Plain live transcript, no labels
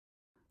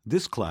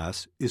This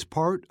class is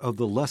part of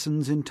the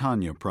Lessons in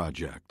Tanya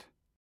project.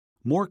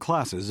 More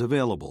classes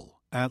available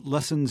at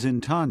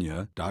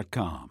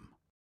lessonsintanya.com.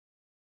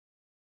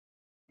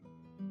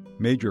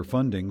 Major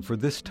funding for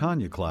this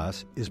Tanya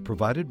class is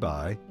provided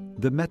by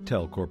the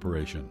Mettel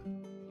Corporation.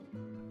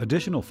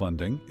 Additional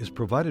funding is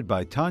provided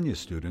by Tanya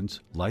students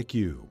like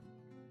you.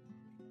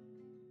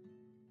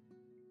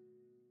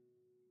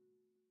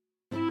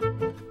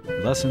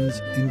 Lessons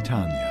in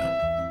Tanya.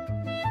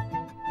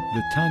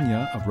 The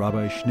Tanya of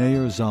Rabbi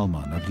Schneur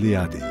Zalman of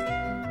Liadi,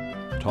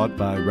 taught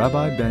by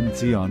Rabbi Ben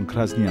Zion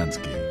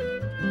Krasniansky.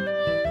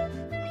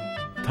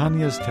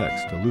 Tanya's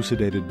text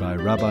elucidated by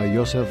Rabbi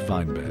Yosef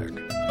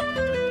Weinberg.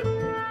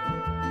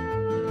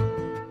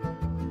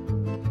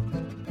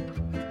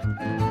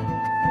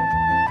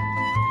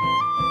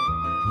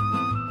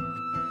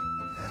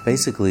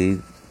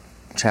 Basically,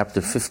 chapter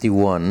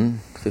 51,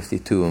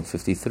 52, and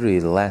 53,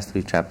 the last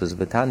three chapters of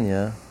the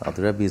Tanya,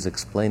 the Rebbe is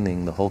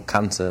explaining the whole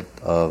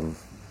concept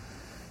of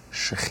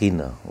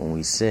Shekhinah. When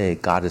we say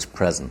God is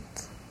present,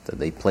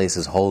 that a place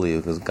is holy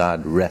because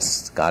God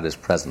rests, God is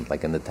present,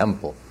 like in the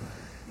temple.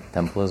 The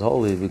temple is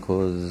holy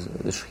because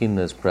the Shekhinah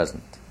is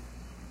present.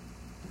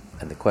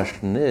 And the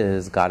question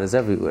is, God is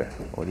everywhere.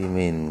 What do you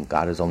mean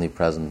God is only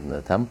present in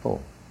the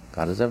temple?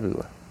 God is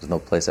everywhere. There's no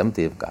place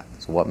empty of God.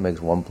 So what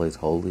makes one place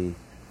holy?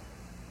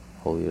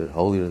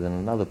 Holier than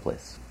another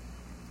place.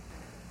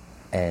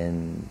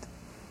 And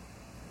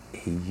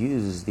he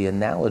used the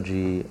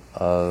analogy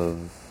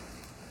of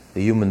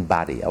the human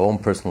body, our own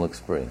personal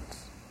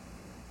experience.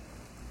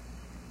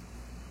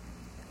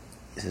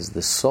 This is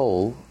the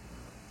soul,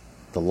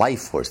 the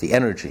life force, the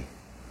energy.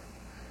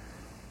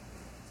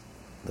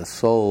 The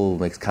soul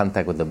makes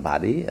contact with the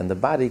body, and the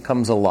body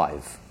comes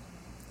alive.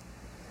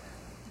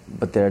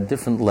 But there are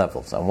different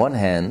levels. On one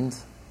hand,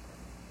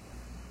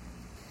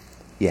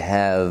 you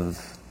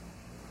have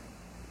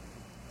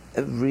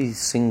every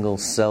single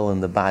cell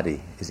in the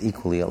body is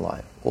equally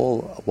alive.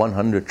 All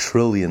 100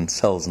 trillion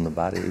cells in the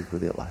body are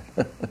equally alive.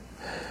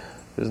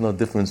 There's no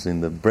difference in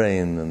the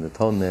brain and the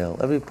toenail.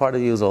 Every part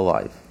of you is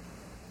alive.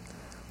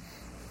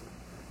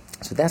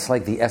 So that's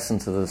like the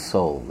essence of the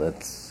soul.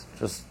 That's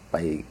just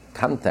by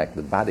contact,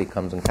 the body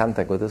comes in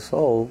contact with the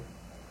soul,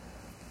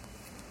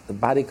 the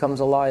body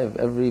comes alive.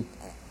 Every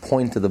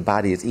point of the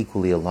body is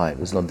equally alive.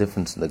 There's no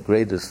difference in the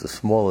greatest, the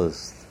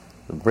smallest,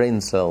 the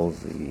brain cells,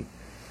 the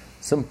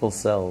simple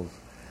cells.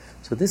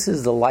 So this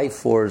is the life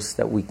force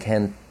that we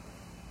can't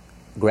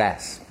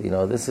grasp.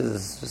 This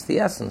is just the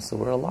essence that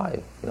we're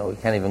alive. We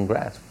can't even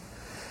grasp.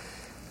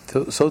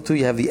 So too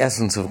you have the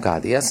essence of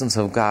God. The essence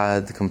of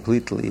God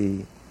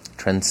completely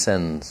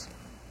transcends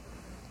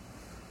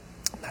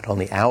not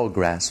only our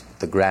grasp, but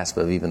the grasp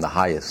of even the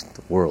highest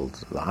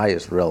worlds, the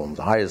highest realms,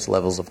 the highest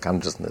levels of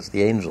consciousness,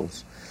 the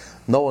angels.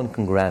 No one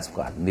can grasp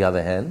God. On the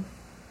other hand,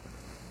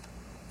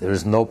 there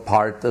is no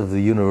part of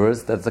the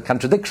universe that's a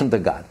contradiction to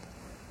God.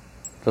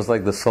 Just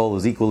like the soul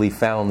is equally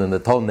found in the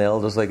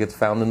toenail, just like it's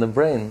found in the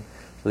brain.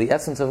 So the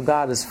essence of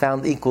God is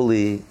found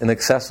equally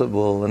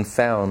inaccessible and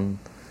found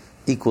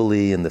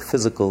equally in the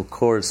physical,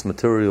 coarse,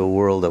 material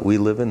world that we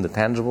live in, the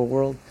tangible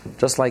world,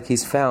 just like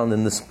He's found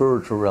in the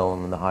spiritual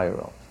realm and the higher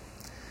realm.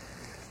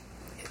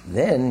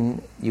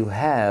 Then you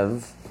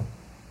have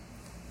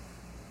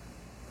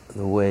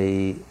the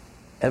way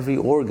every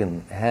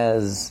organ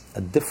has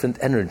a different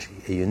energy,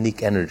 a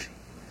unique energy.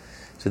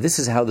 So this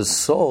is how the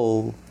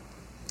soul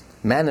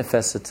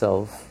manifests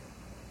itself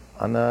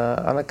on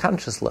a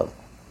conscious level.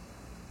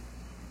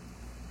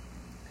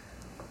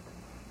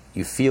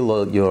 You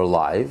feel you're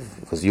alive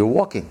because you're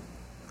walking,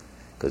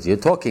 because you're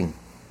talking,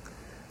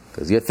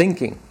 because you're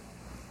thinking,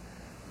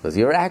 because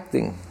you're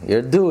acting,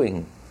 you're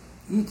doing,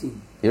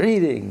 you're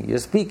eating, you're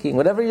speaking,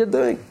 whatever you're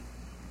doing.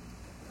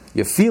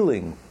 You're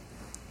feeling,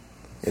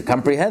 you're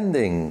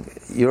comprehending,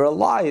 you're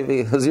alive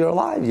because you're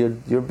alive,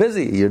 you're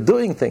busy, you're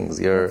doing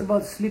things. What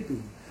about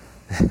sleeping?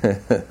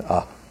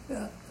 Yeah,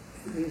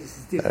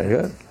 It's very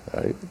good,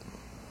 very good.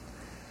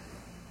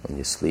 When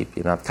you sleep,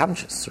 you're not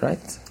conscious,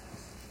 right?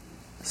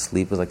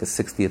 Sleep is like a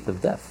 60th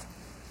of death.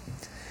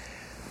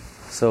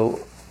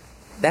 So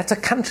that's a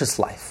conscious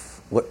life,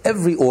 where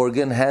every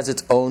organ has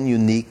its own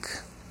unique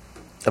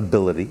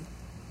ability,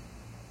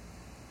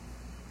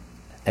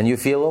 and you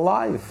feel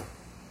alive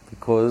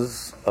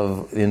because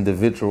of the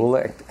individual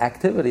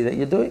activity that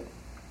you're doing.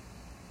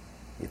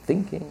 You're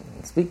thinking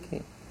and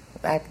speaking,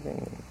 and acting,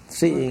 and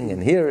seeing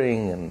and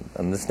hearing and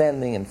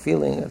understanding and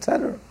feeling,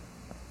 etc.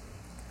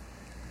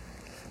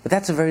 But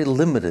that's a very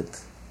limited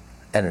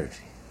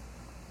energy.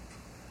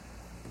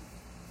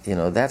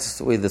 That's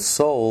the way the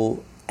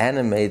soul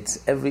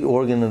animates every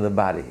organ in the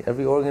body.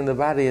 Every organ in the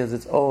body has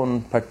its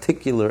own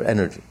particular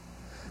energy.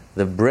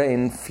 The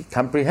brain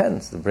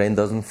comprehends. The brain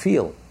doesn't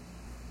feel.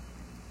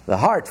 The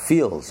heart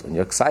feels. When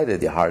you're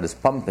excited, your heart is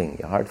pumping.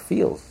 Your heart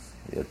feels.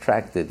 You're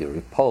attracted, you're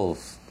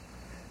repulsed.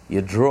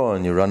 You're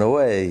drawn, you run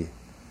away.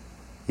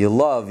 You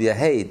love, you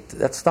hate.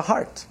 That's the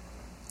heart.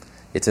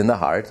 It's in the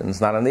heart and it's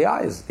not in the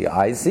eyes. The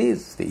eye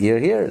sees, the ear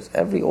hears.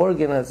 Every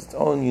organ has its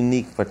own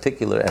unique,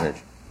 particular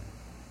energy.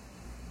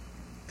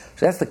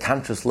 So that's the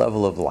conscious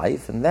level of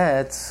life, and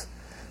that's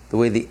the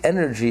way the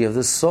energy of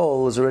the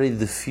soul is already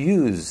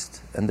diffused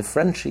and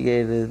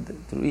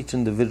differentiated through each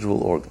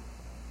individual organ.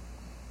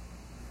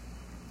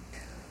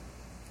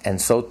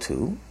 And so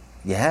too,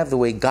 you have the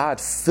way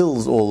God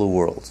fills all the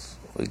worlds.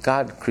 The way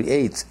God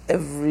creates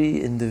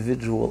every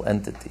individual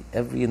entity,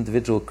 every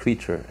individual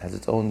creature has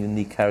its own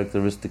unique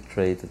characteristic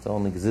trait, its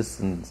own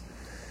existence,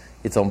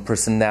 its own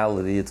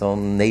personality, its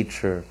own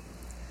nature.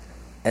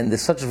 And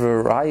there's such a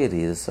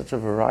variety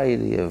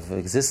of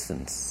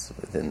existence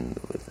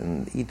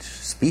within each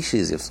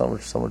species. You have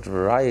so much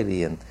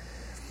variety, and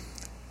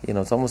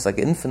it's almost like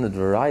infinite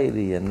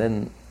variety. And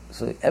then,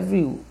 so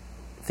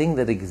everything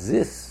that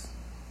exists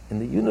in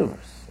the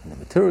universe, in the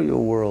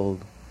material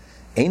world,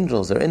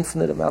 angels, there are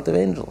infinite amount of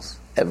angels.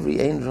 Every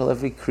angel,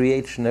 every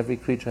creation, every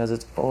creature has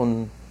its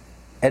own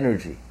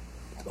energy,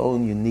 its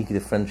own unique,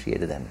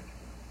 differentiated energy.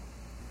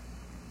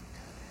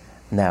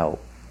 Now,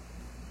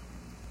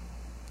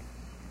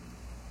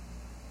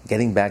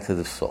 getting back to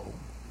the soul,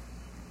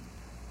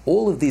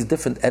 all of these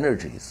different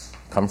energies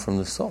come from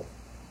the soul.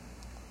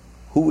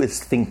 Who is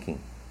thinking,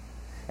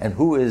 and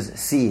who is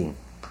seeing,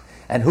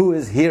 and who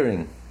is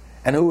hearing,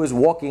 and who is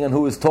walking, and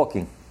who is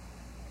talking?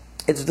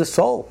 It's the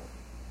soul.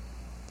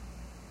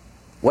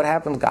 What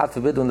happens, God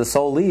forbid, when the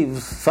soul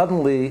leaves?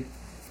 Suddenly,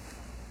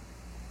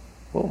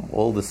 boom,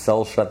 all the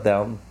cells shut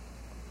down.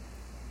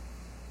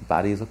 The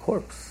body is a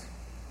corpse.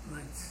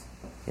 Right.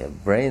 You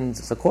have brains,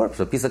 it's a corpse,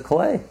 a piece of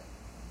clay.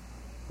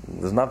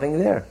 There's nothing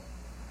there.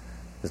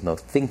 There's no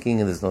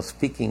thinking and there's no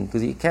speaking,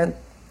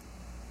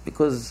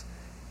 because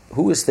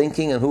who is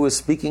thinking and who is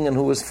speaking and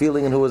who is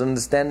feeling and who is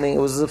understanding? It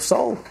was the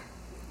soul.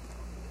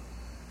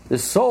 The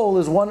soul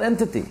is one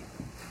entity.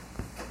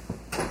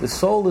 The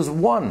soul is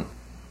one.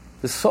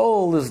 The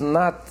soul is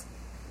not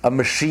a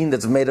machine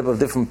that's made up of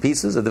different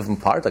pieces, of different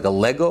parts, like a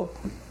Lego.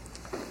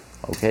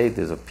 Okay,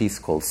 there's a piece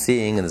called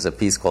seeing, and there's a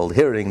piece called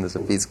hearing, there's a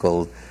piece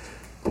called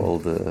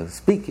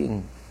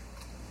speaking.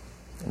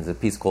 There's a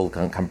piece called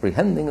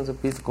comprehending, there's a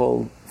piece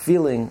called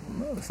feeling.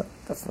 No, that's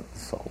not the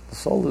soul. The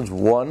soul is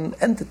one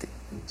entity.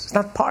 It's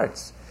not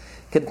parts.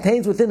 It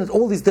contains within it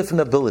all these different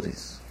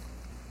abilities.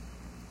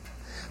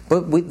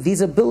 But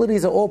these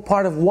abilities are all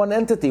part of one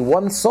entity,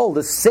 one soul.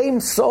 The same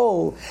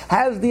soul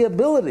has the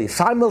ability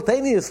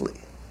simultaneously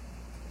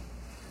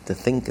to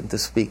think and to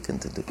speak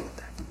and to do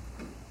that.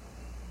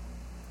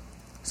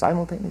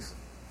 Simultaneously.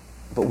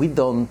 But we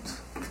don't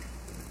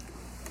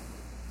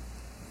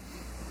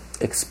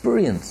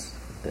experience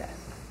that.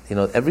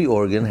 Every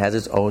organ has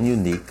its own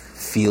unique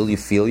feel. You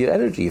feel your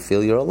energy, you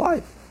feel you're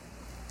alive.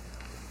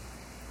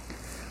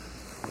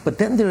 But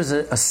then there's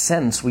a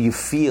sense where you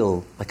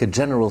feel, like a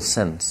general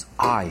sense,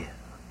 I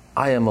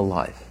am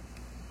alive.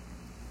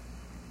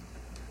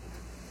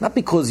 Not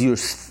because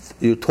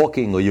you're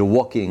talking or you're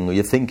walking or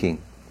you're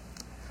thinking.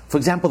 For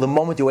example, the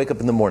moment you wake up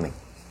in the morning.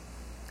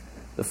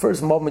 The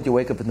first moment you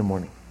wake up in the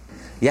morning.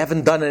 You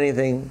haven't done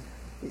anything.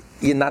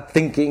 You're not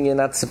thinking, you're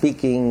not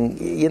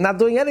speaking, you're not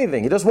doing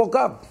anything. You just woke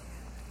up.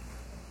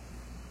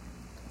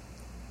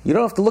 You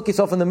don't have to look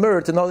yourself in the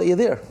mirror to know that you're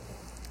there.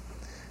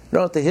 You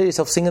don't have to hear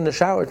yourself sing in the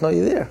shower to know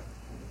you're there.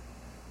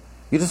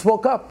 You just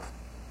woke up.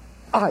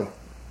 I.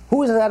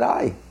 Who is that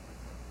I?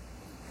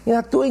 You're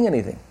not doing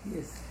anything.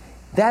 Yes.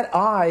 That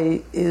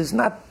I is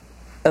not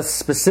a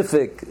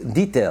specific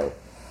detail.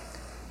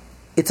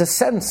 It's a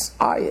sense.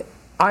 I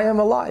am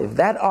alive.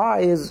 That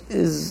I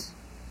is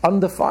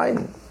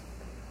undefined.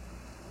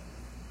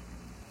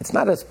 It's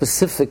not a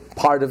specific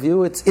part of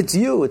you. It's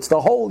you. It's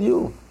the whole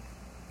you.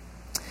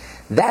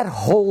 That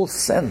whole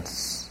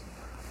sense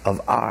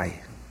of I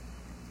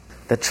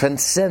that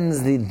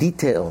transcends the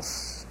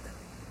details,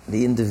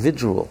 the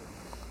individual,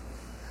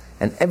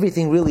 and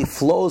everything really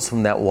flows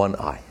from that one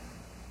I.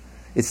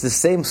 It's the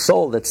same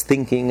soul that's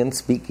thinking and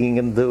speaking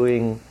and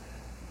doing.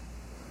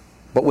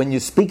 But when you're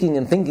speaking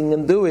and thinking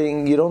and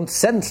doing, you don't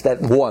sense that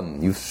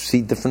one. You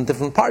see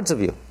different parts of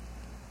you.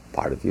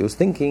 Part of you is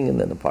thinking, and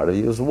then a part of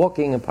you is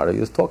walking, and part of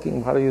you is talking,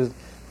 and part of you is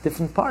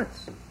different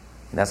parts.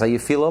 And that's how you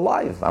feel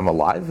alive. I'm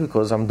alive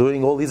because I'm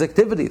doing all these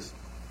activities.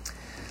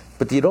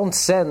 But you don't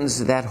sense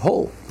that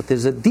whole. But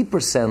there's a deeper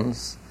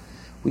sense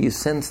where you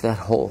sense that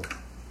whole.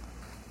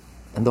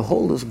 And the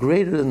whole is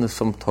greater than the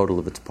sum total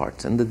of its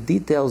parts. And the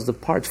details, the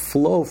parts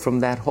flow from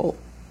that whole.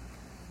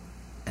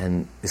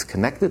 And is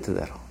connected to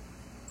that whole.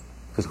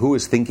 Because who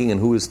is thinking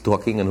and who is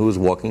talking and who is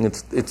walking,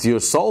 it's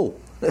your soul.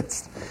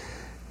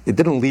 It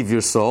didn't leave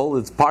your soul,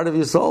 it's part of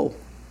your soul.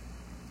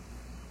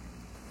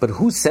 But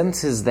who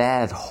senses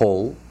that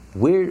whole?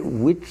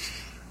 Which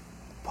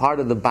part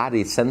of the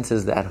body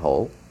senses that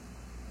whole?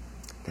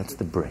 That's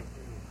the brain.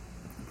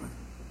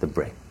 The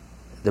brain.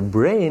 The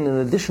brain, in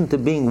addition to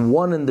being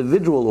one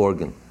individual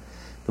organ,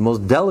 the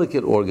most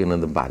delicate organ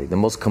in the body, the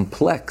most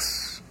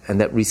complex, and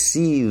that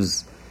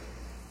receives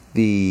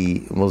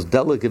the most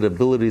delicate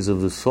abilities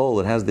of the soul,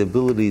 it has the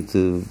ability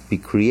to be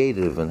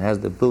creative and has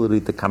the ability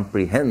to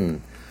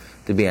comprehend,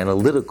 to be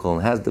analytical,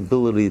 and has the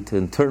ability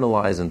to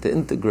internalize and to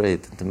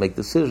integrate and to make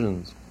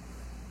decisions.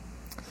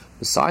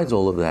 Besides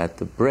all of that,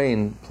 the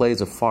brain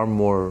plays a far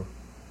more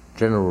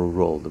general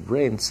role. The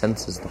brain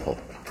senses the whole.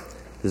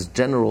 This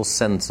general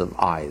sense of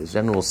I, this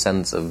general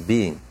sense of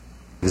being,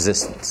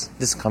 existence.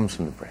 This comes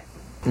from the brain.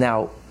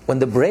 Now, when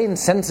the brain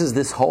senses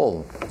this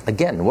whole,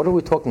 again, what are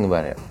we talking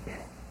about here?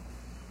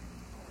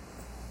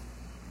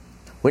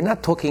 We're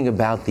not talking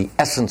about the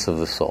essence of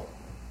the soul.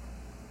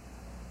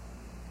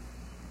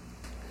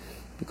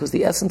 Because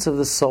the essence of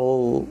the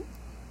soul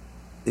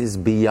is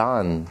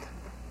beyond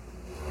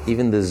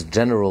even this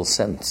general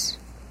sense.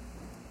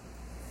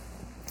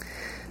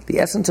 The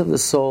essence of the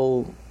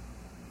soul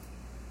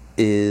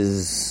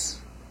is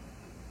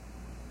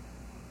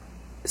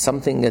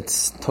something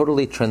that's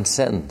totally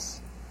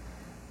transcends,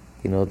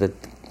 that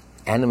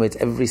animates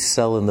every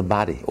cell in the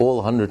body. All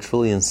 100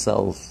 trillion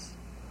cells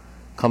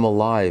come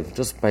alive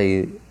just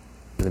by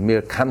the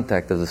mere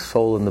contact of the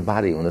soul in the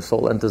body. When the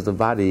soul enters the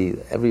body,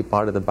 every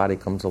part of the body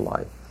comes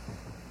alive.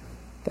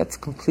 That's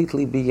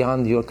completely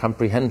beyond your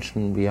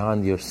comprehension,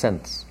 beyond your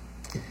sense.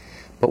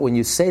 But when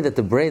you say that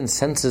the brain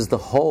senses the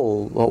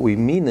whole, what we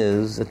mean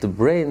is that the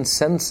brain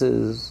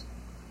senses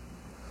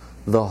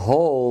the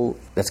whole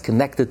that's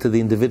connected to the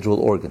individual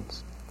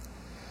organs.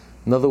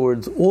 In other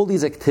words, all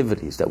these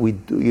activities that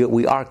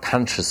we are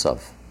conscious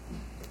of,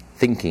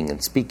 thinking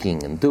and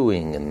speaking and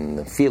doing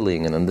and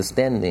feeling and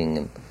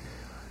understanding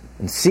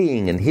and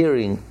seeing and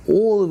hearing,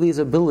 all of these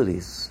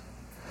abilities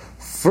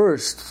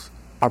first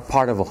are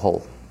part of a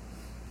whole.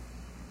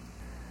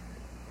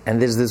 And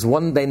there's this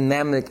one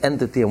dynamic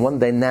entity and one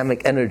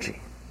dynamic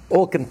energy,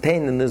 all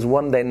contained in this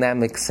one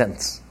dynamic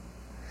sense.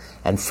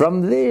 And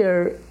from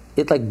there,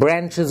 it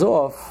branches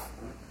off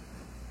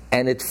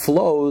and it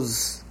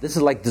flows. This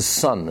is like the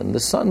sun, and the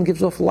sun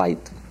gives off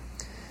light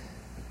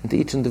into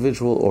each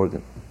individual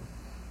organ.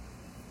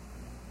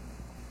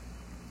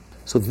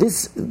 So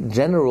this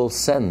general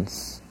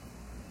sense,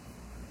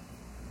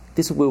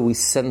 this is where we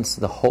sense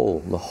the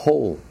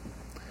whole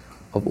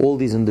of all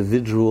these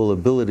individual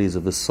abilities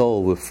of the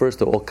soul, where first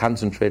they're all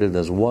concentrated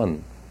as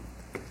one,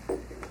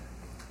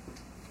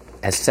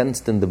 as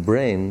sensed in the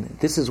brain.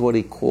 This is what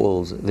he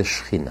calls the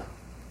Shechina.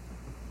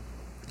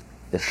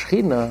 The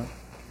Shechina,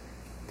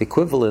 the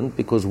equivalent,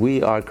 because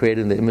we are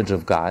created in the image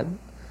of God.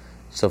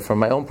 So from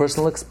my own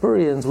personal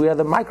experience, we are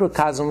the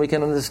microcosm. We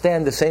can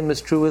understand the same is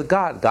true with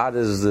God. God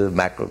is the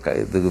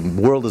macrocosm,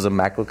 the world is a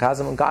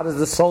macrocosm, and God is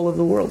the soul of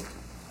the world.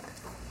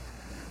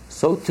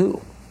 So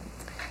too,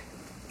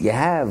 you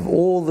have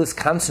all this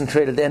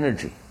concentrated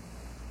energy,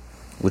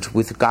 which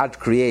with God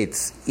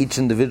creates each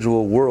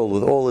individual world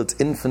with all its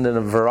infinite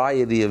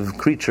variety of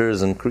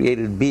creatures and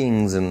created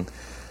beings and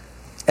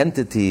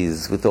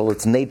entities, with all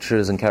its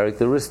natures and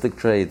characteristic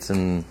traits,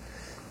 and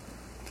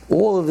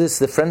all of this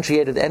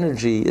differentiated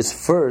energy is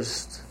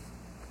first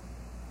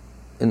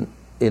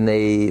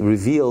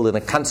revealed in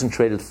a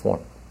concentrated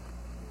form,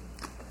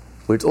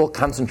 where it's all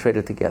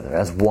concentrated together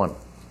as one,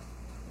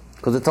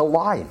 because it's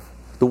alive.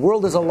 The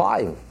world is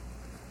alive.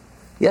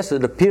 Yes,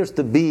 it appears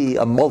to be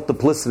a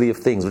multiplicity of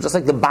things, just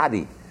like the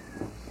body.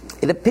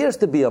 It appears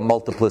to be a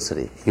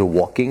multiplicity. You're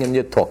walking and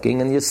you're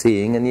talking and you're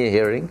seeing and you're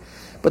hearing,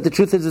 but the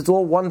truth is it's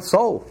all one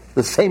soul.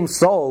 The same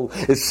soul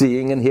is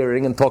seeing and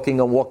hearing and talking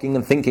and walking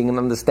and thinking and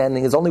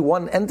understanding. It's only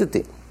one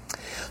entity.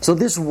 So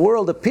this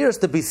world appears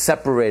to be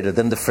separated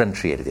and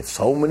differentiated. There's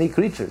so many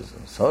creatures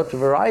and such a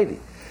variety.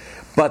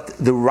 But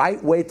the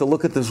right way to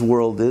look at this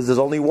world is there's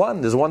only one.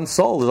 There's one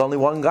soul. There's only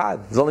one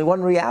God. There's only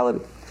one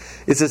reality.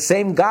 It's the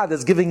same God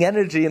that's giving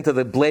energy into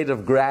the blade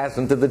of grass,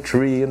 into the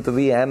tree, into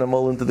the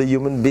animal, into the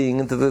human being,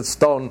 into the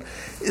stone.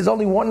 There's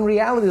only one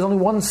reality. There's only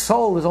one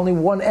soul. There's only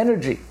one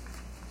energy.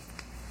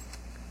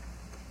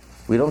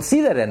 We don't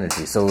see that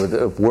energy, so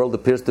the world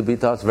appears to be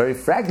to us very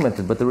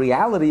fragmented, but the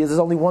reality is there's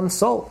only one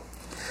soul.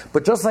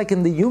 But just like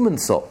in the human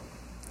soul,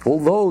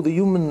 although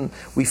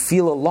we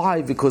feel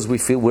alive because we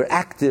feel we're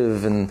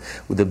active, and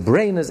the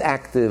brain is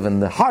active,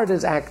 and the heart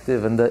is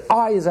active, and the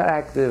eyes are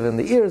active, and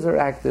the ears are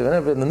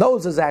active, and the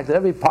nose is active,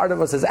 every part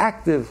of us is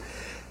active,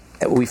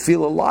 we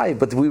feel alive,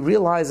 but we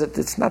realize that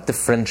it's not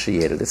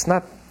differentiated, it's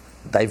not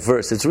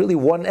diverse, it's really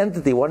one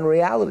entity, one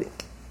reality.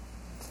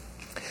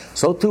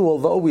 So too,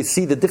 although we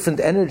see the different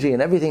energy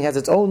and everything has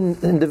its own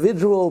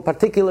individual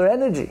particular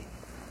energy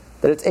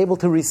that it's able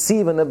to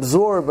receive and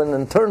absorb and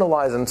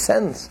internalize and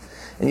sense,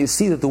 and you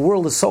see that the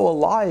world is so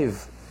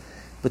alive,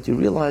 but you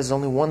realize there's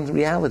only one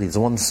reality, there's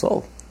one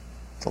soul,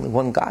 it's only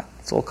one God,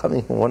 it's all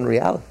coming from one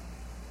reality.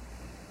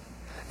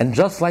 And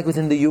just like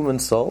within the human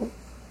soul,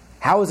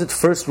 how is it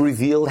first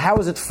revealed, how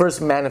is it first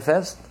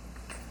manifest?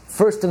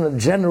 First in a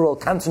general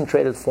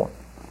concentrated form,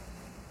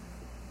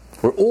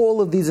 where all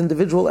of these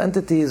individual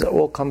entities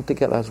all come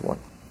together as one.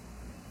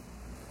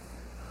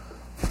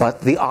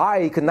 But the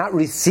eye cannot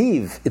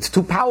receive, it's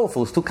too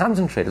powerful, it's too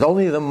concentrated.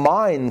 Only the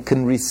mind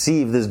can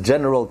receive this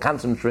general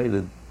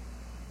concentrated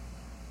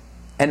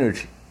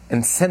energy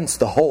and sense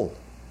the whole.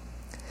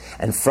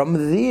 And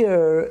from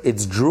there,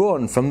 it's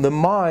drawn from the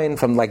mind,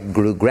 from like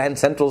Grand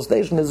Central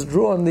Station, it's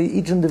drawn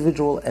each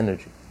individual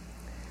energy.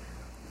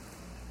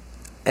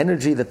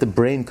 Energy that the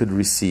brain could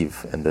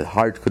receive, and the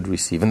heart could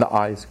receive, and the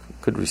eyes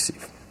could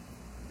receive,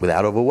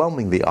 without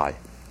overwhelming the eye.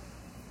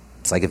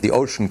 It's like if the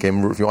ocean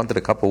came, if you wanted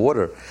a cup of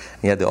water,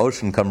 and you had the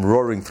ocean come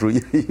roaring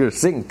through your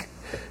sink,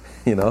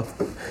 you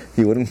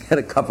wouldn't get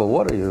a cup of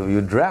water,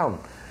 you'd drown.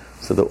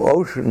 So the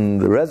ocean,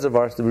 the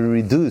reservoir has to be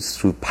reduced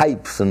through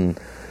pipes, and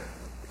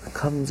it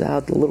comes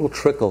out a little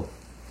trickle.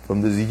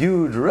 From this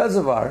huge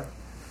reservoir,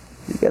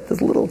 you get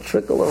this little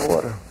trickle of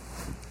water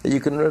that you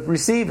can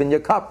receive in your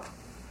cup.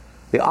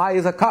 The eye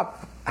is a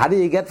cup. How do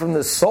you get from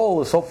the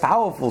soul, so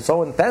powerful,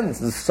 so intense,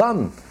 the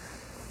sun?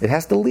 It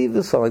has to leave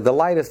the sun. Like the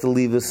light has to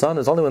leave the sun.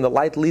 It's only when the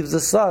light leaves the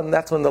sun,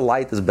 that's when the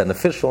light is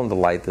beneficial and the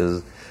light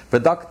is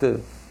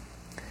productive.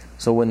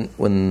 So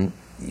when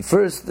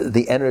first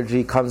the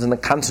energy comes in a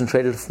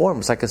concentrated form,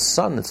 it's like a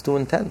sun, it's too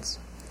intense.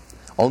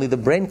 Only the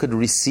brain could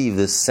receive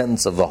this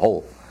sense of the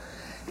whole.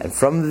 And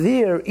from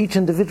there, each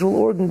individual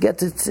organ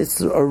gets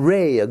its a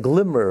ray, a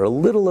glimmer, a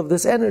little of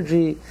this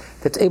energy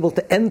that's able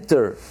to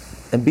enter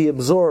and be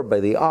absorbed by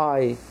the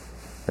eye.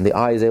 And the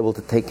eye is able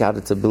to take out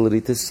its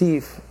ability to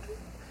see,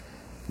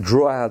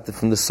 draw out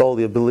from the soul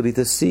the ability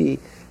to see,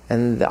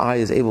 and the eye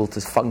is able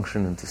to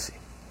function and to see.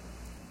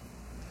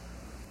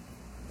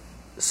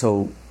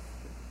 So,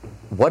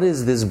 what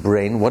is this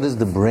brain? What is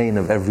the brain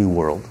of every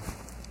world?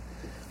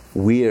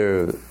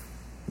 Where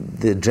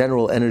the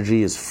general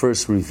energy is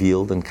first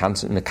revealed in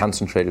a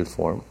concentrated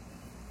form.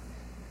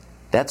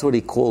 That's what he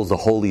calls the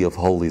Holy of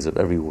Holies of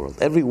every world.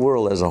 Every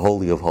world has a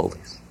Holy of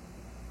Holies.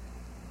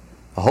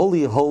 The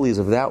Holy of Holies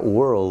of that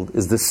world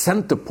is the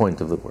center point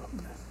of the world,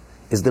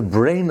 is the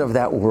brain of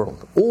that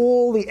world.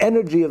 All the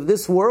energy of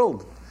this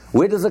world,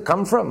 where does it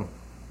come from?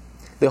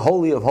 The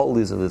Holy of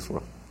Holies of this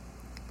world.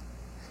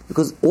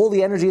 Because all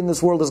the energy in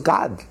this world is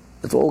God.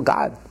 It's all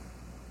God.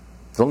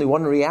 There's only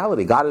one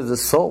reality. God is the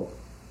soul.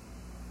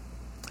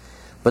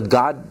 But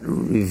God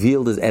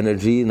revealed His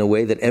energy in a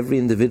way that every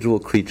individual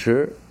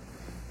creature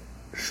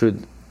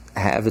should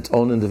have its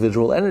own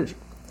individual energy.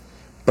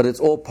 But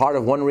it's all part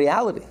of one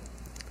reality.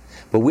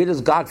 But where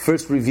does God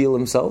first reveal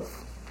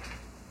Himself?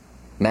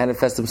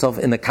 Manifest Himself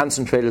in a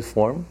concentrated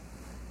form?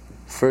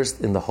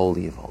 First in the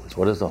Holy of Holies.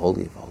 What is the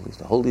Holy of Holies?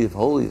 The Holy of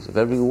Holies of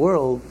every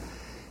world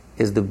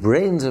is the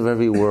brains of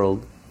every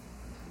world,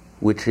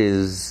 which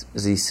is,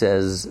 as he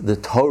says, the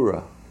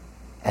Torah,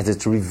 as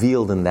it's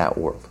revealed in that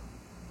world.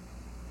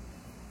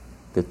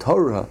 The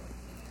Torah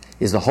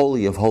is the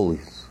Holy of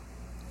Holies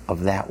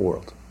of that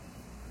world.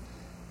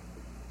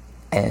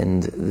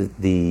 And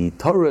the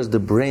Torah is the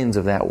brains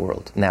of that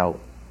world. Now,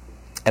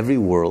 every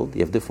world, you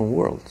have different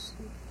worlds.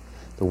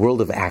 The world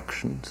of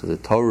action, so the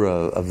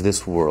Torah of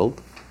this world,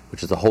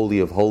 which is the Holy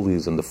of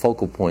Holies and the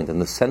focal point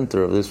and the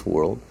center of this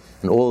world,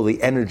 and all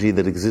the energy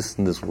that exists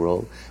in this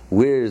world,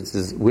 where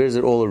does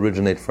it all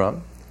originate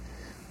from?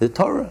 The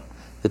Torah.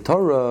 The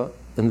Torah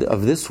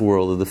of this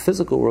world, of the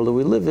physical world that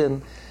we live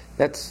in,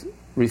 that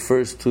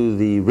refers to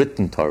the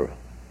written Torah,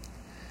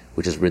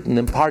 which is written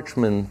in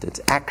parchment, it's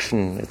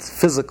action, it's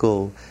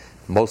physical.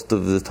 Most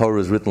of the Torah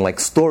is written like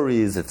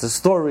stories, it's a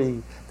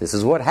story, this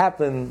is what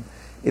happened.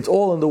 It's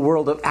all in the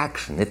world of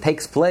action. It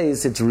takes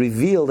place, it's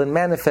revealed and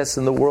manifests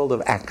in the world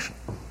of action.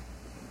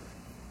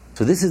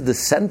 So this is the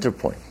center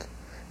point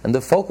and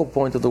the focal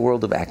point of the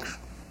world of action.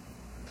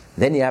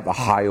 Then you have a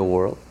higher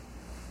world,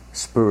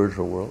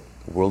 spiritual world,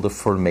 the world of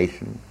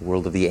formation, the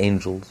world of the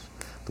angels,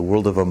 the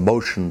world of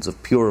emotions,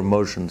 of pure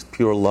emotions,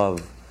 pure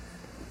love,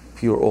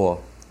 pure awe.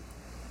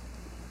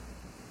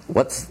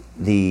 What's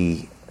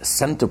the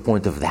center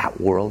point of that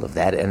world, of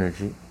that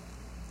energy?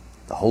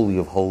 The Holy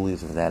of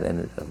Holies of that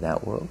energy, of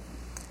that world?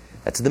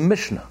 That's the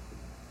Mishnah.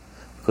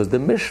 Because the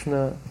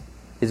Mishnah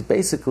is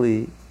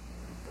basically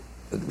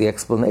the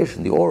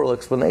explanation, the oral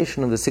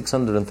explanation of the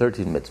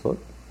 613 mitzvot.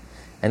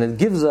 And it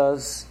gives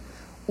us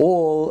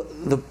all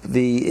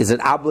the is it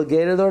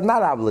obligated or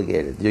not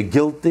obligated? You're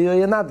guilty or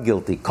you're not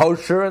guilty?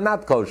 Kosher or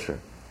not kosher?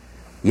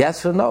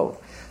 Yes or no?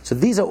 So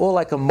these are all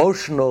like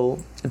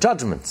emotional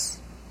judgments.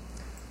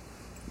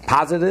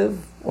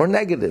 Positive or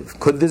negative.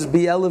 Could this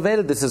be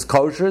elevated? This is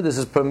kosher, this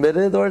is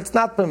permitted, or it's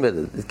not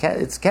permitted.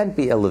 It can't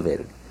be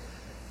elevated.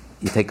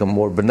 You take a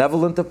more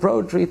benevolent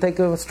approach or you take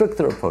a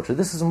stricter approach.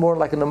 This is more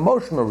like an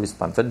emotional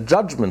response, a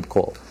judgment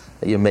call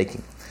that you're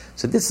making.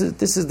 So this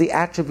is the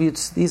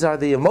attributes, these are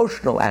the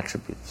emotional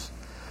attributes.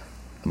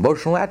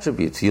 Emotional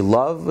attributes. You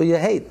love or you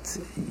hate.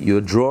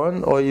 You're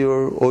drawn or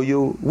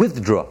you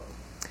withdraw.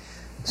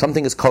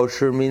 Something is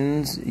kosher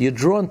means you're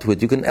drawn to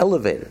it, you can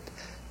elevate it.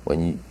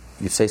 When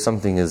you say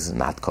something is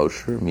not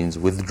kosher, it means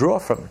withdraw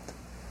from it.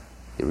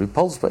 You're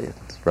repulsed by it,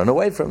 run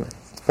away from it.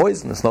 It's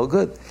poison, it's no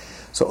good.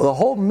 So the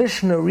whole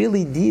Mishnah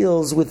really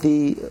deals with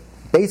the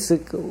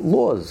basic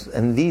laws,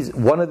 and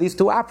one of these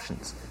two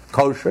options: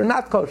 kosher,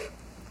 not kosher,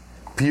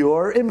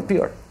 pure,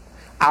 impure,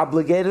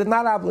 obligated,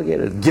 not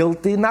obligated,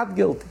 guilty, not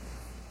guilty.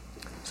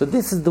 So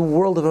this is the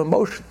world of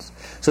emotions.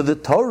 So the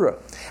Torah,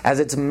 as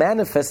it's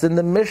manifest in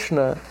the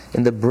Mishnah,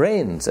 in the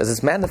brains, as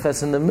it's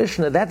manifest in the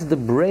Mishnah, that's the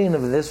brain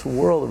of this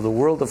world, of the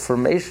world of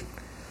formation.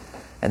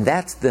 And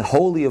that's the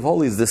Holy of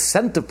Holies, the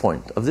center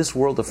point of this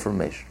world of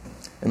formation.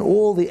 And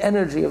all the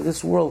energy of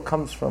this world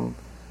comes from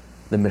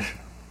the Mishnah.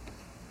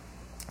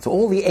 So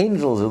all the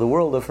angels of the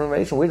world of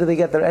formation, where do they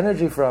get their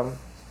energy from?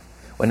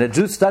 When a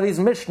Jew studies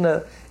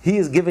Mishnah, he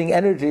is giving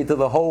energy to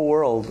the whole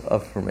world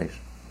of formation.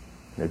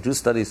 When a Jew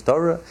studies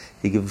Torah,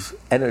 he gives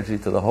energy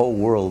to the whole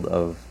world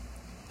of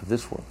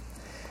this world.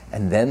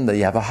 And then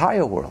you have a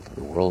higher world,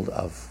 the world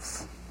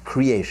of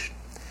creation,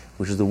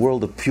 which is the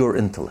world of pure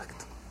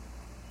intellect,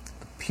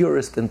 the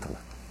purest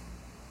intellect.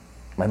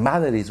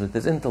 Maimonides, with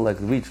his intellect,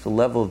 reached the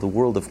level of the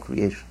world of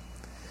creation.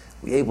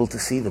 We're able to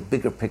see the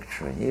bigger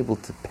picture, and able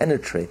to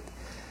penetrate,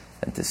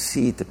 and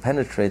to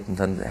penetrate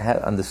and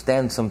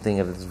understand something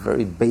at its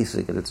very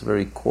basic, at its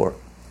very core.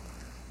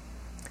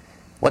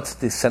 What's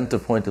the center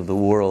point of the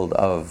world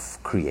of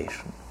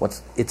creation?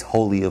 What's its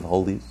holy of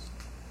holies?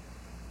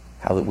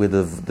 Where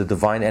the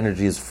divine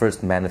energy is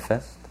first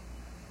manifest?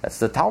 That's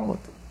the Talmud.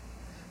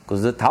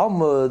 Because the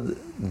Talmud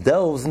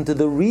delves into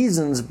the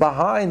reasons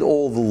behind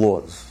all the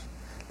laws.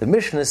 The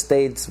Mishnah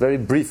states very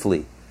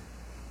briefly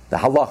the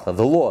halacha,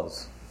 the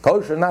laws,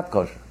 kosher, not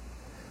kosher.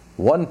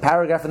 One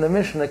paragraph in the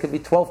Mishnah could be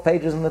 12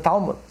 pages in the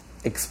Talmud,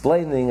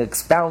 explaining,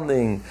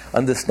 expounding,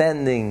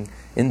 understanding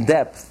in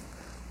depth.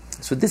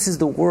 So this is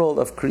the world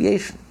of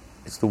creation.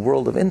 It's the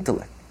world of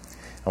intellect.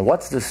 And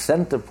what's the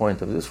center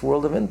point of this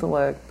world of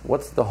intellect?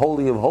 What's the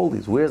holy of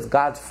holies? Where's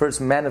God first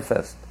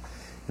manifest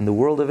in the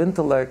world of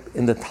intellect?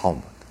 In the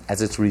Talmud,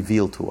 as it's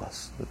revealed to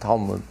us. The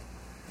Talmud,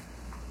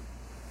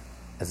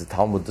 as the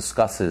Talmud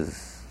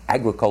discusses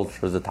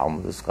agriculture, as the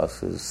Talmud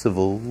discusses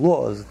civil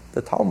laws,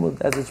 the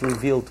Talmud, as it's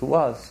revealed to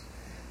us,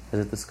 as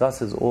it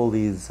discusses all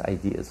these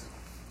ideas.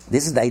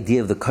 This is the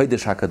idea of the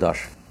Kodesh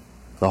HaKadosh,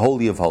 the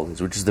Holy of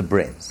Holies, which is the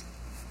brains.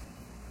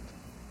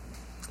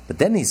 But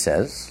then he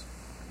says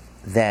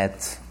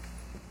that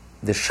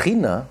the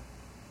Shechina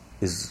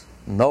is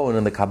known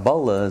in the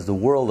Kabbalah as the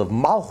world of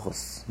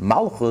Malchus.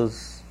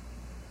 Malchus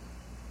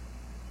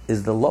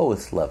is the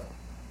lowest level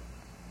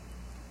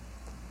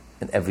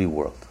in every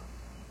world.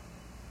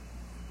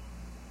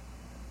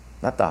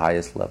 Not the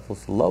highest level,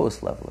 it's the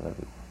lowest level of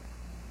every world.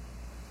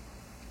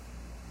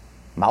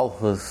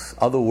 Malchus,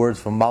 other words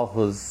for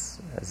Malchus,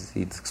 as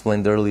he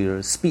explained earlier,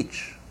 is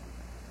speech.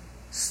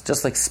 It's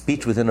just like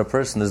speech within a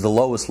person is the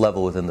lowest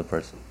level within the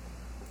person.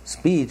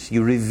 Speech,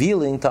 you're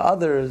revealing to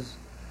others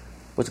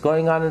what's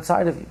going on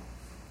inside of you,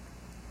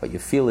 what you're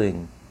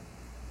feeling,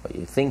 what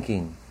you're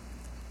thinking.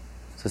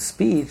 So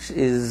speech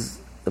is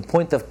the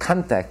point of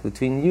contact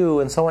between you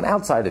and someone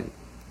outside of you.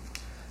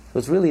 So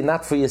it's really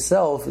not for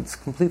yourself, it's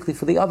completely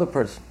for the other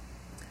person.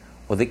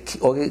 Or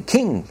a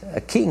king,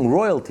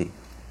 royalty.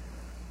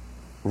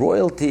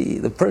 Royalty,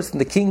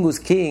 the king who's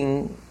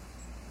king,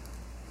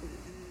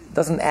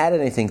 doesn't add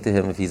anything to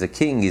him if he's a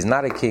king. He's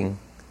not a king.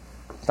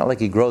 It's not like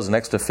he grows an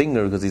extra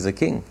finger because he's a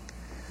king.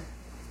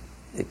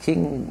 A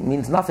king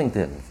means nothing to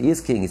him. If he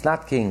is king, he's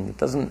not king. It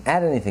doesn't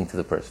add anything to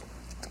the person.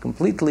 It's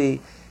completely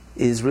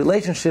his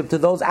relationship to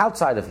those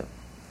outside of him.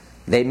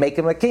 They make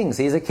him a king,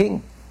 so he's a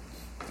king.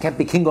 You can't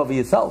be king over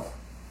yourself.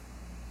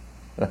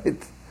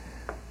 Right?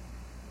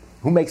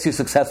 Who makes you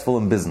successful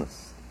in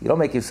business? You don't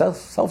make yourself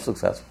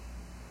successful.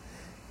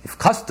 If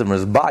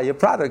customers buy your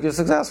product, you're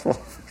successful.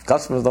 If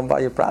customers don't buy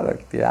your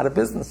product, you're out of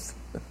business.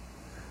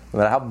 No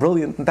matter how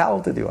brilliant and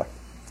talented you are.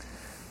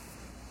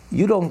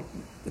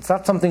 It's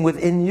not something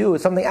within you,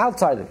 it's something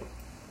outside of you.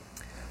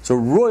 So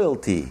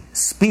royalty,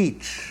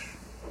 speech,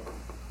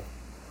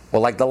 or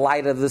like the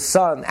light of the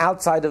sun,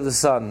 outside of the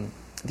sun,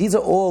 these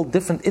are all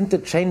different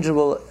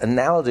interchangeable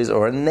analogies,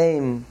 or a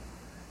name.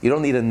 You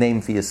don't need a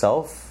name for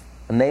yourself.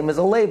 A name is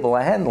a label,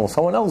 a handle.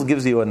 Someone else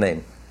gives you a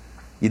name.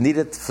 You need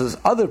it for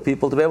other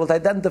people to be able to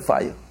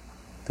identify you,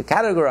 to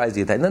categorize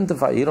you, to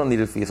identify you. You don't need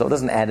it for yourself. It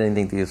doesn't add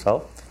anything to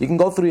yourself. You can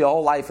go through your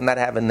whole life and not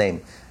have a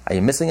name. Are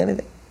you missing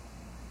anything?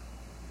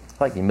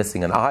 Like you're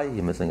missing an eye,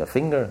 you're missing a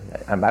finger.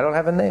 I don't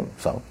have a name.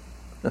 So,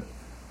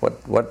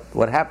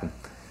 what happened?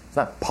 It's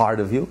not part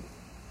of you.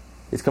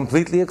 It's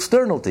completely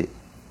external to you.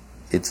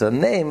 It's a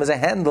name, it's a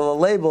handle, a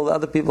label that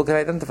other people can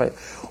identify.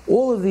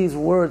 All of these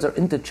words are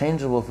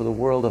interchangeable for the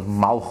world of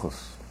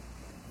Malchus,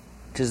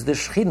 which is the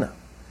Shechina.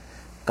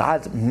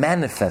 God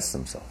manifests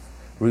himself,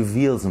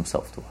 reveals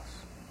himself to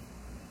us.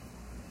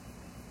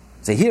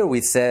 So here we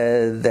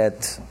said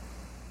that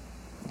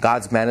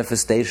God's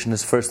manifestation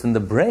is first in the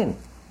brain.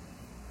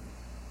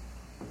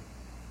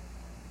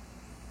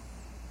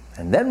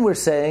 And then we're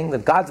saying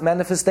that God's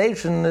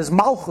manifestation is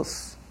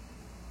Malchus.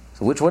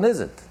 So which one is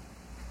it?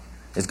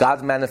 Is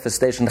God's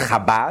manifestation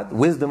Chabad,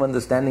 wisdom,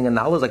 understanding, and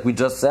knowledge, like we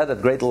just said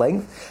at great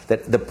length,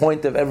 that the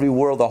point of every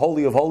world, the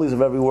holy of holies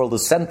of every world, the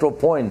central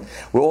point,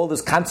 where all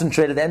this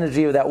concentrated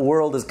energy of that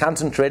world is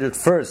concentrated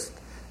first,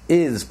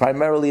 is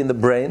primarily in the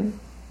brain,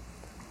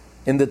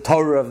 in the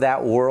Torah of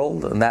that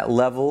world, and that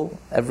level.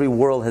 Every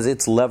world has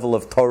its level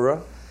of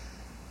Torah,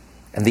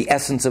 and the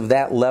essence of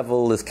that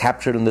level is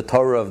captured in the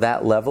Torah of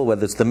that level,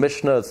 whether it's the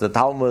Mishnah, it's the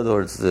Talmud,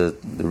 or it's the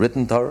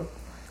written Torah,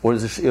 or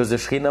it's the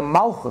Shechina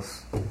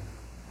Malchus,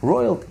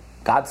 royalty,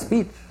 God's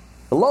speech,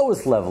 the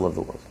lowest level of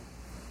the world.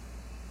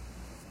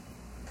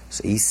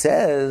 So he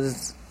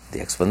says,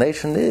 the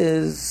explanation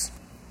is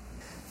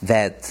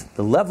that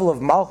the level of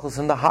Malchus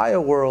in the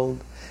higher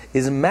world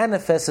is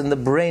manifest in the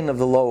brain of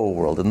the lower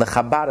world, in the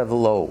Chabad of the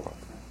lower world.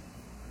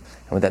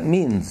 And what that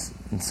means,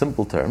 in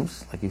simple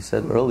terms, like you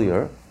said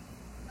earlier,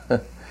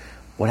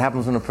 what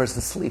happens when a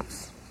person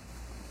sleeps?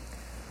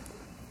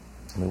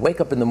 When we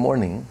wake up in the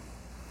morning,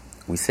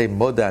 we say,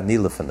 Moda ani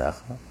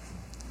lefanecha.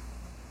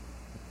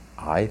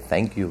 I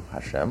thank you,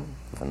 Hashem,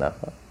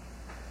 lefanecha.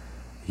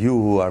 You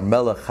who are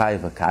Melech Chai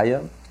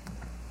v'Kayim,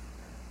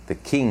 the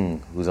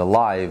King who's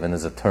alive and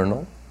is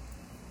eternal,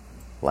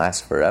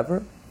 lasts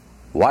forever.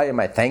 Why am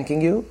I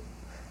thanking you?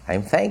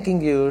 I'm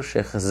thanking you,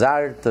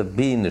 Shechazarta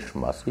bi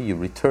nishmasi. You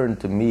returned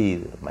to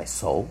me my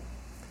soul,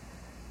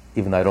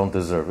 even though I don't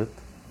deserve it.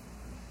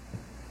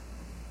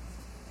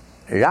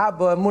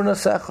 Rabba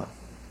emunasecha.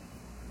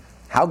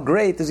 How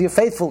great is your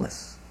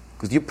faithfulness?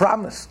 Because you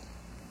promised.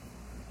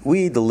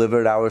 We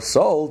delivered our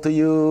soul to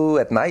you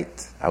at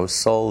night. Our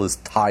soul is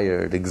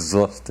tired,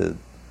 exhausted.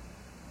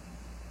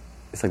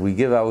 It's like we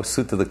give our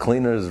suit to the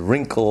cleaners,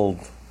 wrinkled,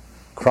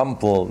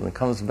 crumpled, and it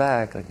comes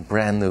back like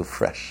brand new,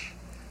 fresh.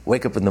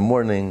 Wake up in the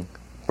morning,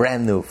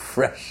 brand new,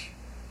 fresh,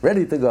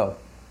 ready to go.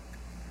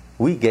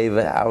 We gave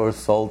our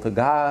soul to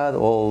God,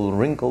 all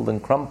wrinkled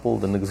and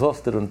crumpled and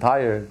exhausted and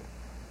tired,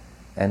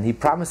 and He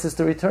promises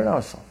to return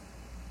our soul.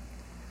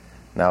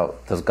 Now,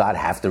 does God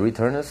have to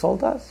return His soul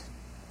to us?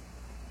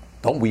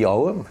 Don't we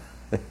owe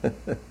Him?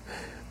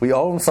 We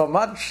owe Him so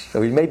much, so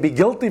we may be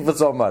guilty for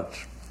so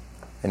much.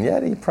 And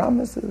yet He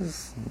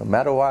promises, no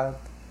matter what,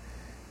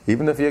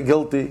 even if you're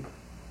guilty,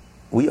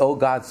 we owe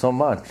God so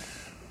much.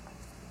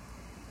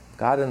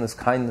 God in His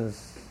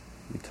kindness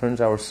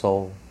returns our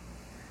soul,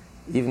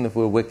 even if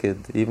we're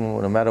wicked, even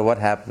no matter what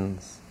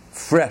happens,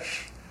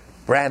 fresh,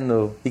 brand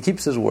new. He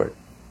keeps His word.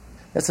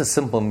 That's a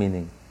simple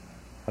meaning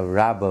of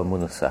Rabba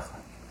Munasecha.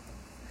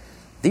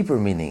 Deeper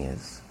meaning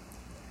is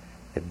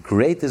that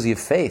great is your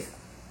faith.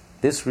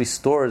 This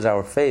restores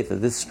our faith,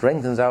 this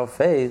strengthens our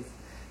faith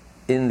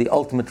in the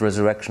ultimate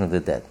resurrection of the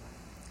dead.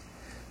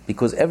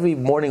 Because every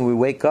morning we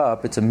wake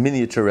up, it's a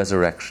miniature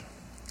resurrection.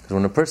 Because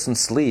when a person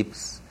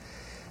sleeps,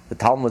 the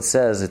Talmud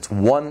says it's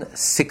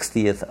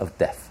 1/60th of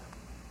death.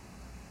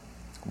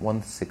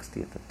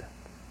 1/60th of death.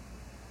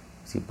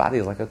 See, your body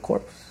is like a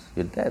corpse.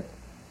 You're dead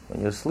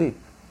when you're asleep.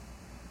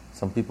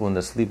 Some people when they're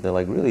asleep, they're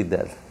like really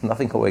dead.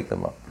 Nothing can wake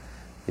them up.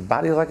 Your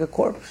body is like a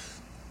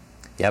corpse.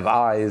 You have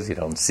eyes, you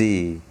don't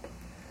see.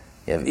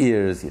 You have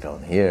ears, you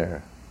don't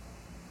hear.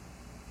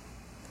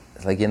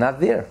 It's like you're not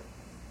there.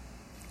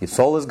 Your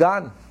soul is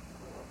gone.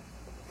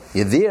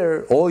 You're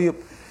there,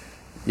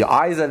 your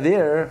eyes are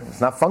there,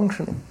 it's not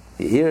functioning.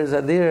 Your ears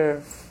are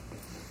there,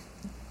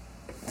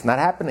 it's not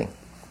happening.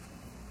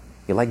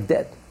 You're like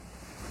dead.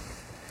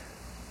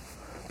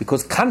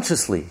 Because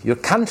consciously, your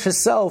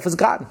conscious self is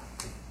gone.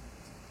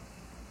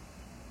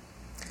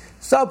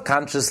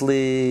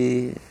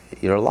 Subconsciously,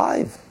 you're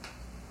alive.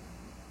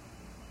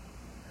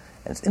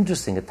 And it's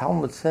interesting, the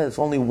Talmud says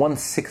only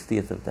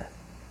 1/60th of death.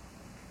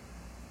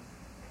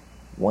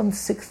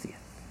 1/60th.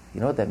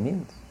 You know what that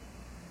means?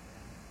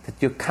 That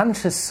your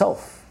conscious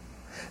self,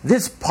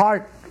 this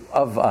part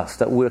of us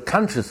that we're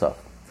conscious of,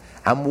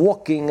 I'm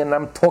walking and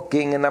I'm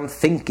talking and I'm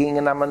thinking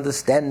and I'm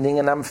understanding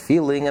and I'm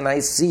feeling and I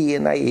see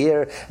and I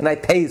hear and I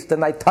taste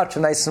and I touch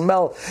and I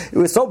smell.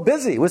 We're so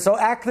busy, we're so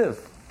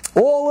active.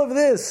 All of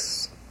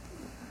this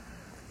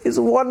is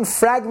one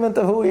fragment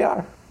of who we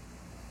are.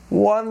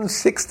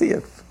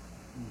 1/60th.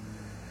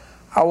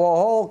 Our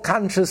whole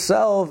conscious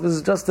self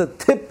is just the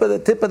tip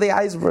of the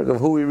iceberg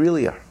of who we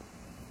really are.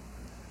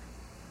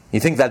 You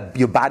think that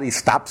your body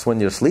stops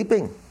when you're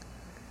sleeping?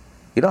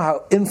 You know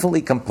how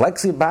infinitely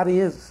complex your body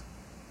is?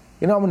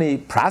 You know how many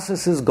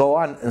processes go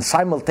on and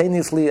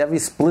simultaneously every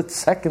split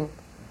second?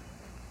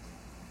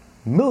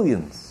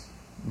 Millions,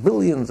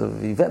 billions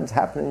of events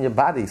happen in your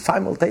body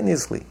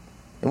simultaneously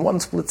in one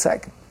split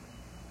second.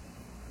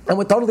 And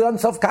we're totally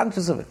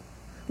unself-conscious of it.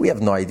 We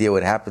have no idea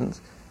what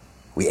happens.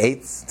 We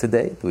ate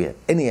today. Do we have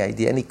any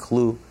idea, any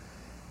clue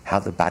how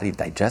the body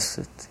digests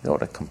it? You know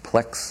what a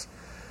complex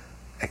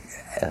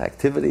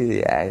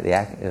activity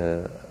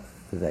the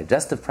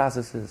digestive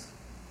process is?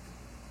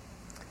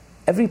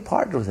 Every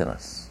part within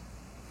us,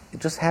 it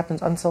just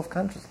happens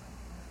unself-consciously.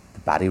 The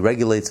body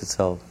regulates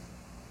itself,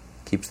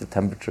 keeps the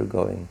temperature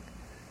going,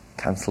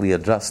 constantly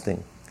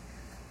adjusting.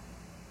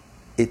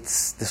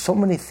 There's so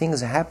many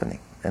things happening,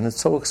 and it's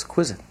so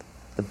exquisite.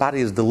 The body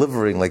is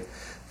delivering like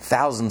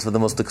thousands of the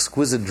most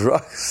exquisite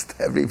drugs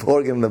to every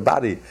organ in the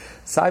body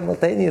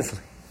simultaneously.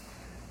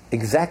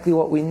 Exactly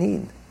what we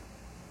need.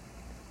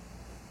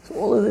 So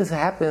all of this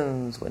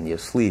happens when you're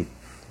asleep.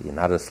 You're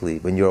not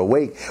asleep. When you're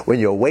awake,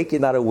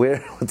 you're not aware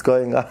of what's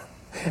going on.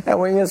 And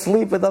when you're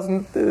asleep, it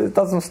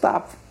doesn't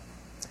stop.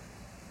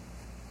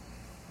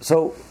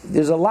 So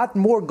there's a lot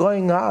more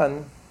going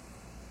on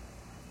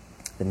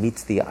than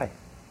meets the eye.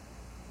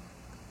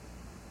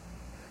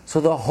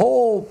 So the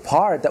whole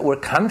part that we're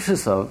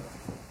conscious of,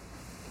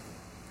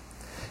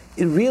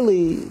 is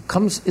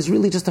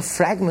really just a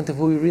fragment of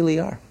who we really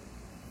are.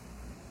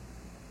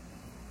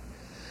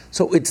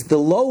 So it's the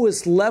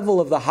lowest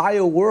level of the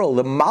higher world,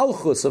 the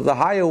malchus of the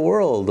higher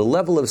world, the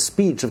level of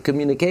speech, of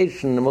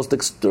communication, the most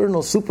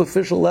external,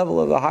 superficial level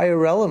of the higher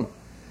realm.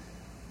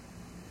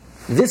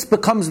 this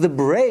becomes the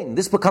brain,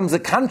 this becomes the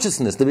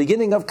consciousness, the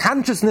beginning of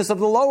consciousness of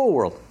the lower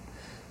world.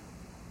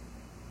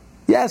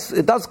 Yes,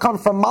 it does come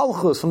from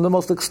Malchus, from the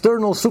most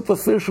external,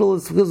 superficial.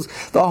 It's because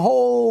the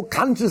whole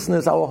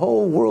consciousness, our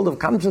whole world of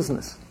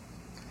consciousness,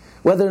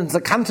 whether it's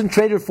a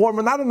concentrated form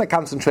or not in a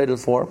concentrated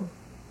form,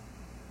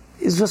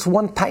 is just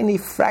one tiny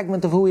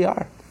fragment of who we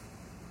are.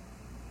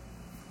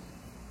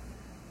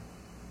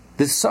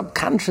 The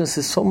subconscious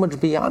is so much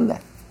beyond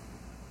that.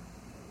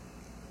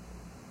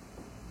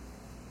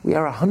 We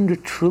are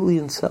 100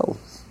 trillion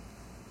cells.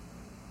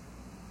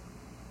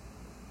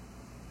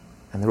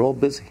 And they're all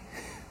busy.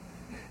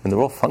 And they're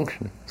all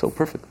functioning so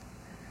perfectly.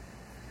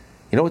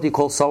 You know what you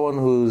call someone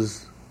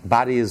whose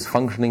body is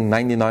functioning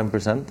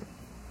 99%?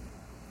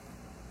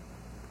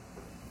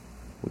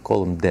 We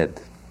call them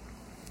dead.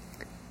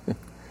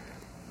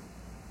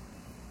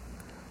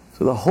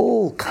 So the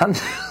whole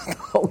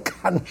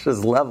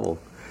conscious level,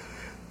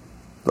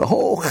 the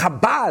whole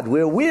Chabad,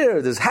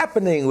 where this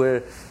happening,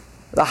 where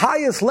the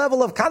highest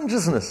level of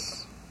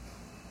consciousness,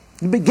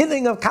 the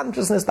beginning of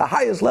consciousness, the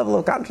highest level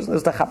of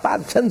consciousness, the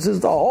Chabad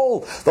senses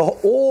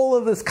all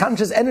of this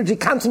conscious energy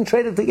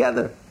concentrated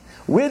together.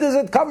 Where does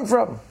it come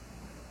from?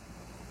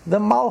 The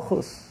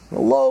Malchus,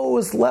 the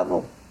lowest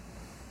level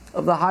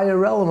of the higher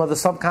realm of the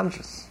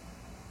subconscious.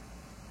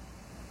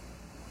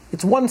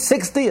 It's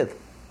 1/60th.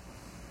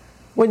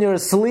 When you're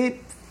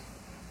asleep,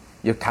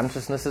 your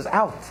consciousness is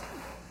out.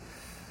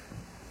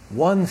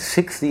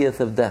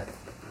 1/60th of death.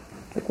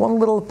 Like one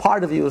little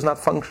part of you is not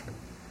functioning.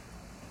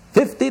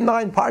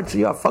 59 parts of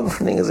you are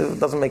functioning as if it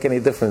doesn't make any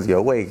difference. You're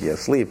awake, you're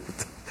asleep.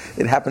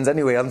 It happens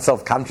anyway,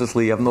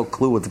 unself-consciously. You have no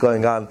clue what's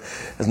going on.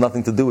 It has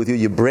nothing to do with you.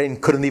 Your brain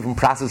couldn't even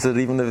process it,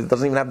 even if it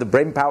doesn't even have the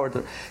brain power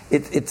to.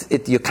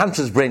 Your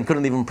conscious brain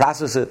couldn't even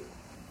process it.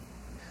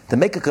 To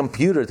make a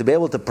computer, to be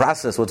able to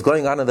process what's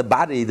going on in the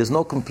body, there's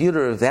no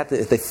computer.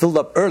 If they filled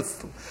up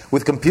Earth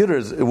with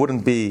computers, it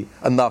wouldn't be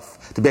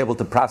enough to be able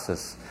to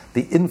process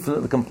the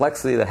infinite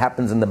complexity that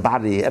happens in the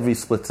body every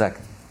split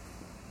second.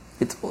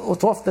 It's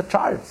off the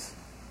charts.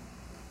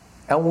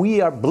 And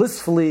we are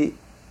blissfully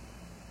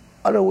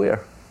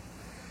unaware.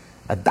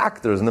 A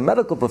doctor in the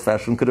medical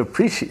profession could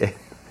appreciate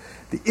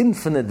the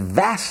infinite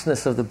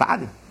vastness of the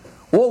body.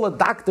 All a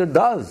doctor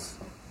does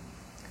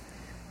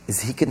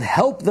is he can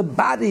help the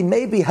body,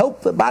 maybe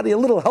help the body a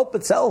little, help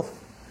itself.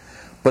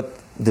 But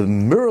the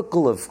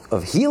miracle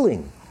of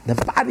healing, the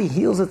body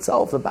heals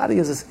itself. The body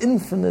has this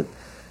infinite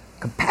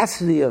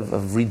capacity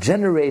of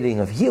regenerating,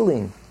 of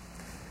healing.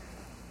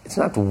 It's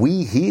not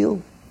we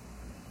heal.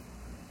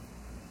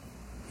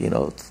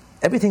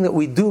 Everything that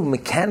we do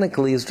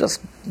mechanically is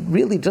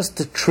just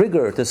to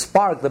trigger, to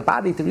spark the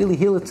body to really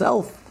heal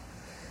itself.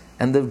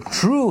 And the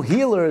true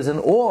healer is in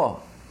awe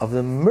of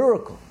the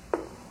miracle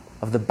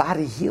of the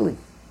body healing.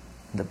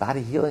 And the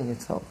body healing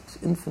itself. It's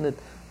infinite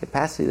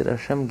capacity that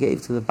Hashem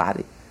gave to the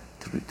body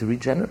to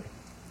regenerate.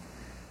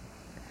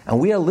 And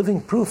we are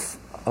living proof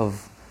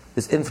of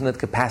this infinite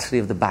capacity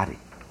of the body.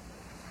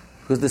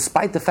 Because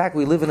despite the fact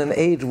we live in an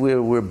age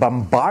where we're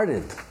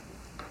bombarded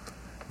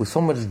with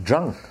so much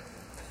junk,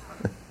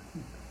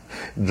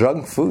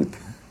 junk food,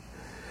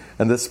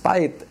 and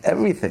despite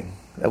everything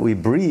that we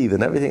breathe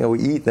and everything that we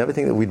eat and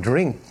everything that we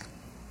drink,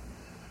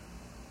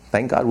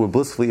 thank God we're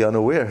blissfully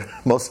unaware.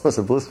 Most of us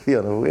are blissfully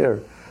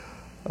unaware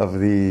of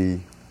to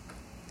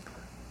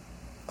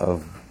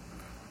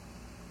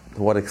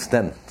what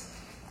extent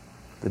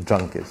the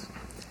junk is.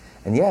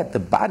 And yet the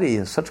body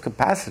has such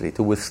capacity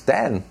to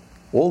withstand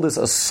all this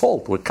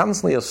assault. We're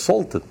constantly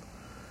assaulted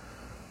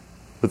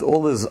with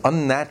all this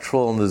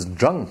unnatural and this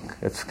junk.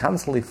 It's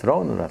constantly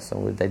thrown at us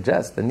and we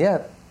digest. And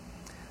yet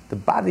the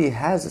body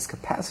has this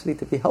capacity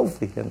to be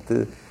healthy and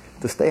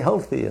to stay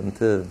healthy and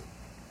that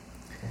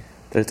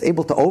it's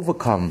able to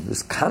overcome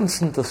this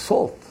constant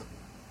assault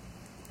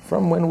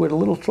from when we're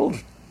little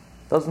children.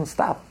 It doesn't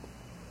stop.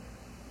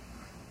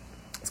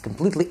 It's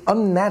completely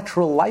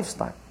unnatural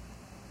lifestyle.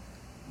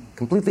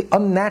 Completely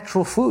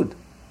unnatural food.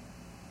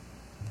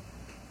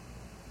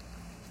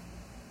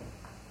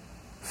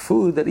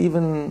 Food that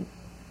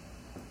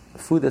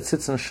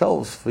sits on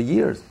shelves for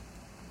years.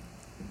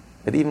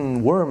 That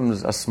even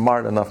worms are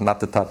smart enough not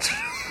to touch.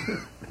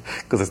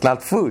 Because it's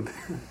not food.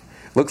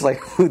 Looks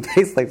like food,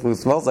 tastes like food,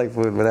 smells like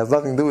food, but it has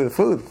nothing to do with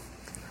food.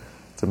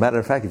 As a matter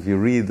of fact, if you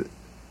read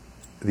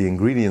the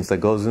ingredients that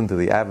goes into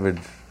the average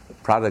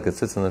product that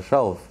sits on the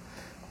shelf,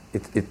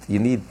 you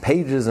need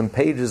pages and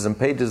pages and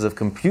pages of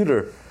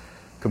computer.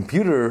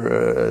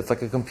 It's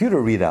like a computer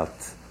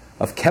readout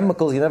of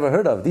chemicals you never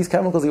heard of. These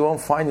chemicals you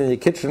won't find in your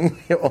kitchen,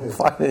 you won't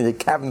find in your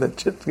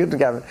kitchen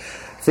cabinet.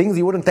 Things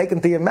you wouldn't take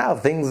into your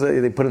mouth. Things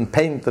they put in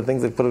paint, the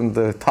things they put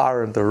into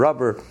tar, into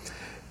rubber.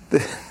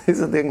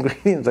 These are the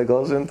ingredients that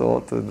goes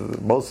into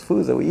most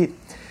foods that we eat.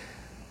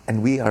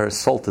 And we are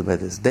assaulted by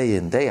this day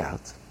in, day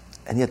out.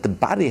 And yet the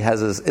body has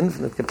this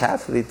infinite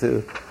capacity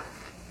to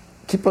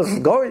keep us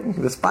going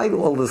despite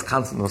all this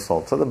constant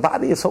assault. So the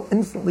body is so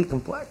infinitely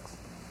complex.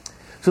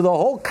 So the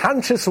whole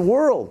conscious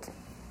world,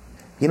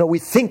 we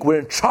think we're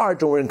in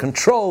charge and we're in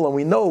control and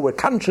we know we're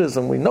conscious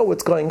and we know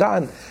what's going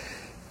on.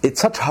 It's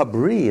such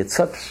habri, it's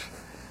such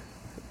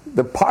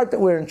the part that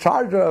we're in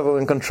charge of or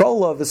in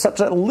control of is such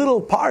a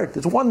little part.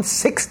 It's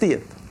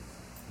 1/60th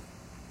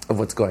of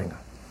what's going on.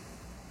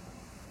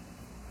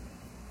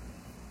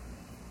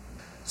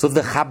 So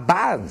the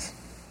Chabad,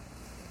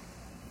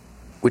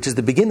 which is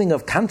the beginning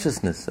of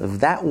consciousness,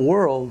 of that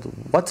world,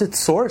 what's its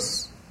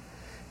source?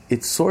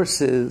 Its source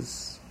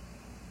is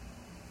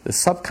the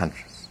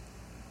subconscious.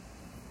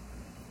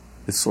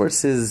 Its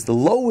source is the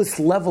lowest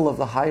level of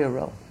the higher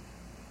realm.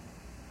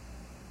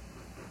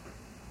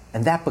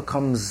 And that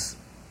becomes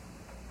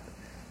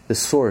the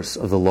source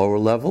of the lower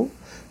level,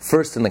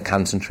 first in the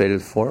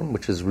concentrated form,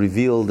 which is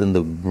revealed in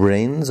the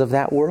brains of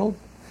that world,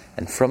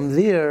 and from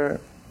there,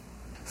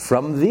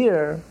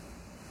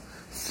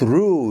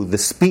 through the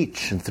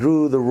speech and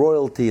through the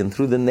royalty and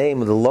through the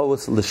name of the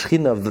lowest, the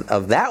Shekhinah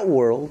of that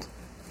world,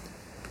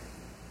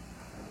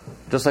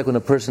 just like when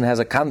a person has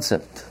a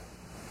concept,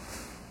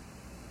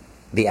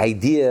 the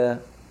idea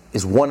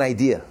is one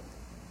idea,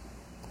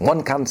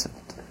 one concept.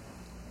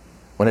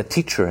 When a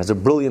teacher has a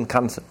brilliant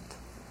concept,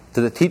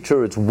 to the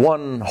teacher it's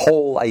one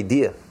whole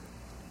idea.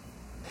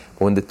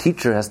 But when the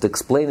teacher has to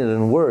explain it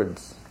in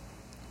words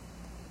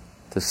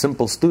to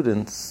simple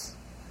students,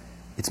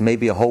 it's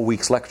maybe a whole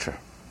week's lecture,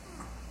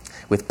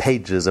 with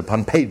pages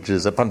upon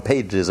pages upon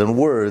pages, and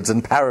words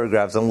and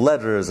paragraphs and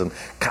letters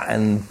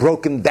and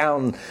broken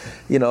down,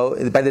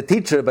 by the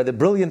teacher, by the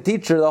brilliant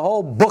teacher. The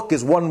whole book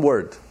is one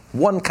word,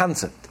 one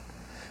concept.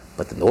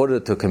 But in order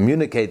to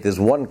communicate this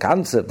one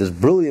concept, this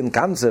brilliant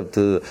concept,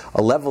 to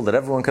a level that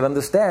everyone can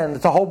understand,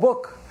 it's a whole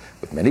book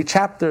with many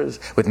chapters,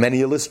 with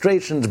many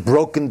illustrations,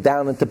 broken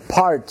down into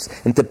parts,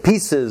 into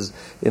pieces,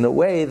 in a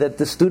way that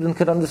the student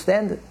could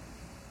understand it.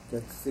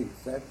 That's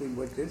exactly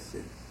what this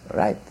is.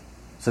 Right.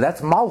 So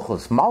that's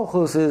Malchus.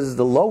 Malchus is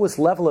the lowest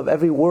level of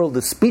every world.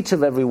 The speech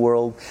of every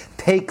world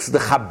takes the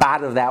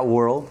Chabad of that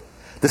world,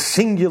 the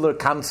singular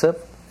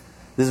concept,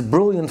 this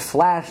brilliant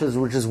flashes,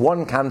 which is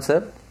one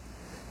concept,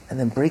 and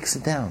then breaks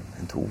it down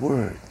into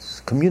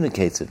words,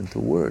 communicates it into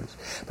words.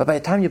 But by the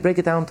time you break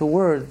it down to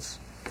words,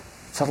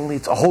 suddenly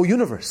it's a whole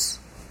universe.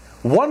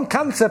 One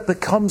concept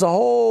becomes a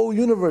whole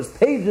universe,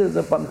 pages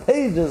upon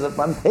pages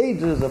upon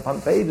pages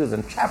upon pages,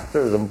 and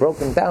chapters, and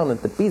broken down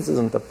into pieces,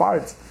 into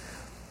parts.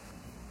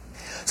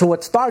 So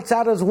what starts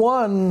out as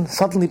one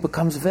suddenly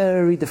becomes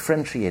very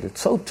differentiated.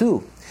 So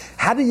too,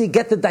 how do you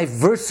get the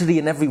diversity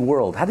in every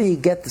world? How do you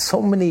get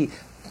so many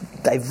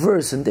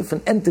diverse and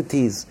different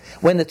entities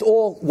when it's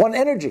all one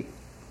energy?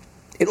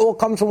 It all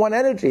comes from one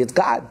energy. It's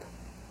God.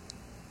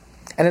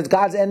 And it's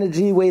God's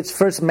energy where it's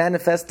first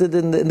manifested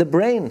in the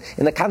brain,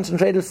 in a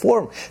concentrated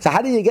form. So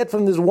how do you get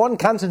from this one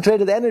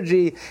concentrated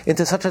energy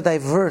into such a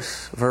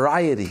diverse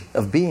variety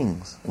of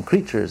beings and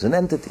creatures and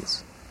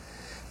entities?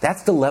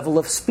 That's the level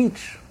of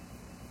speech.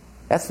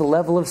 That's the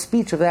level of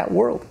speech of that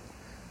world,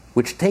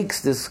 which takes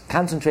this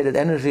concentrated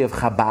energy of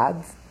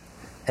Chabad,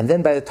 and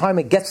then by the time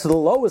it gets to the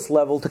lowest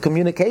level, to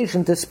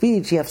communication, to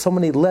speech, you have so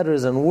many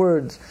letters and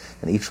words,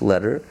 and each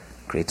letter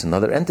creates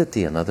another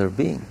entity, another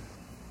being.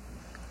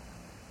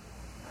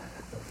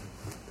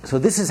 So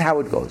this is how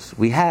it goes.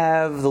 We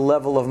have the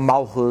level of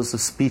Malchus, the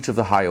speech of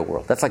the higher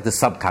world. That's like the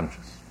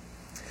subconscious.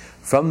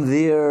 From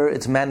there,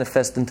 it's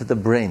manifest into the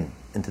brain,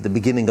 into the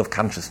beginning of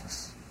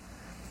consciousness.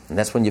 And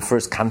that's when you're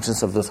first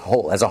conscious of this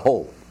whole, as a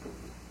whole.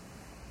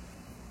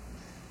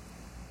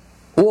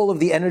 All of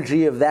the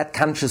energy of that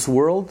conscious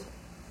world,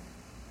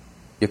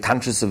 you're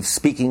conscious of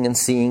speaking and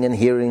seeing and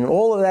hearing, and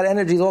all of that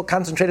energy is all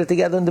concentrated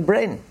together in the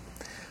brain.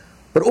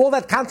 But all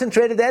that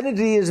concentrated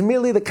energy is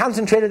merely the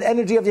concentrated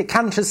energy of your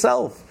conscious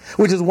self,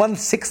 which is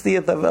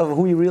 1/60th of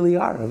who you really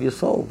are, of your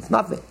soul. It's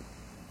nothing.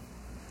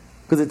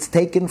 Because it's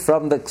taken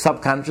from the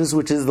subconscious,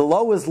 which is the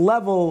lowest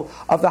level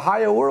of the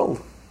higher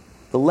world.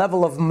 The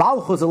level of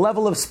Malchus, the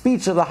level of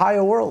speech of the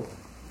higher world.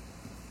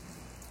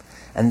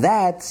 And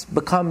that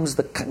becomes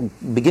the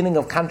beginning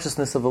of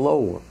consciousness of the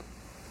lower world.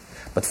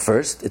 But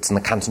first, it's in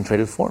a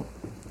concentrated form.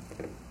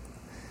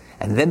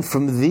 And then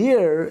from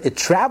there, it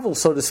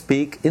travels, so to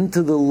speak,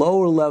 into the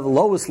lower level,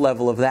 lowest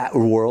level of that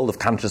world of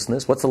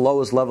consciousness. What's the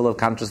lowest level of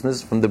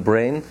consciousness? From the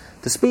brain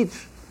to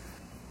speech.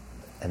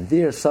 And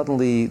there,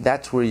 suddenly,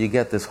 that's where you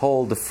get this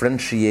whole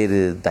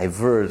differentiated,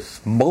 diverse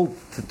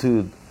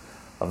multitude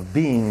of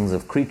beings,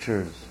 of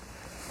creatures,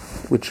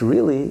 which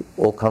really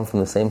all come from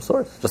the same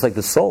source, just like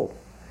the soul.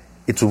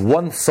 It's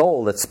one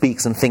soul that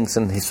speaks and thinks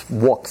and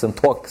walks and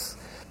talks.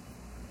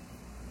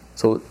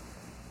 So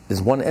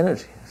there's one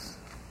energy,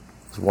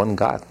 there's one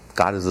God.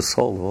 God is the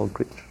soul of all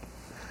creatures.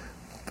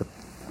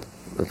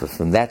 But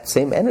from that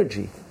same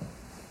energy,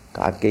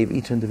 God gave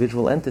each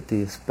individual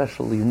entity a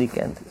special, unique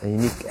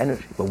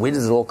energy. But where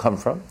does it all come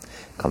from?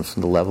 It comes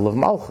from the level of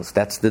Malchus.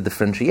 That's the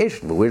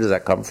differentiation. But where does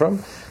that come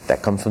from?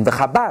 That comes from the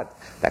Chabad.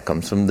 That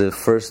comes from the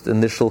first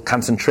initial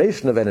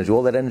concentration of energy.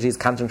 All that energy is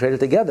concentrated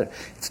together.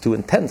 It's too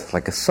intense,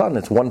 like a sun.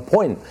 It's one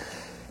point.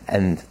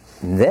 And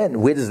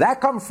then, where does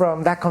that come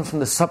from? That comes from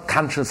the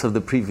subconscious of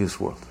the previous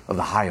world, of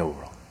the higher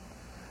world.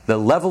 The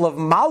level of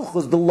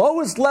Malchus, the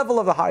lowest level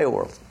of the higher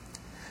world.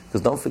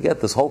 Because don't forget,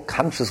 this whole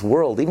conscious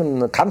world, even in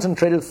the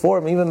concentrated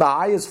form, even in the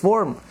highest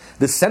form,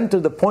 the center,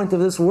 the point of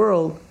this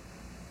world,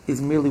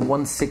 is merely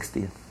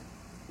 1/60th.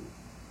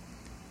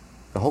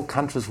 The whole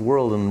conscious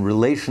world in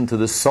relation to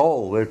the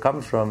soul, where it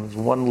comes from, is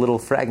one little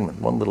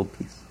fragment, one little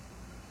piece.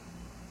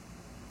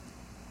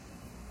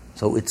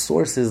 So its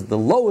source is the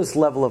lowest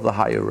level of the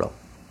higher realm.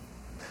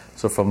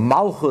 So from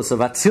Malchus of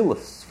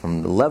Atzilus,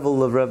 from the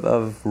level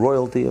of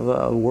royalty of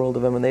a world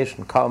of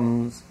emanation,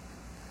 comes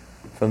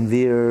from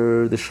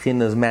there the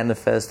Shekhinah is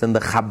manifest in the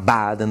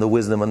Chabad and the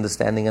wisdom,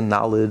 understanding, and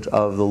knowledge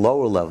of the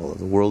lower level, of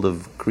the world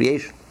of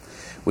creation,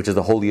 which is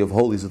the Holy of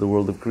Holies of the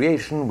world of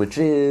creation, which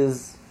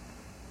is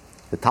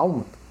the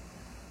Talmud.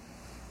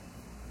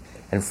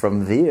 And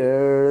from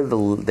there,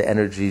 the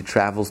energy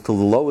travels to the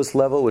lowest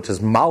level, which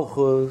is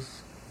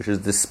Malchus, which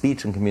is the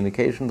speech and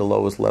communication, the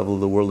lowest level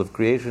of the world of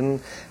creation,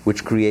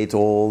 which creates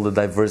all the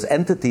diverse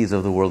entities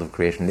of the world of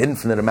creation, an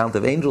infinite amount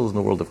of angels in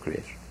the world of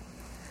creation.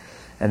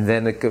 And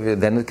then it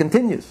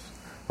continues.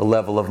 The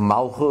level of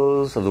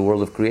Malchus, of the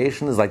world of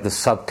creation, is like the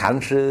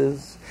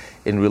subconscious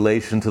in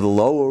relation to the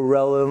lower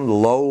realm, the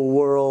lower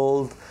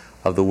world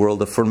of the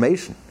world of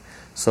formation.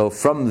 So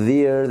from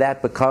there,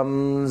 that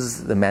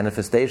becomes the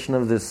manifestation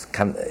of this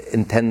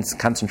intense,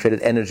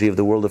 concentrated energy of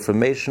the world of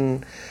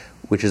formation,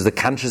 which is the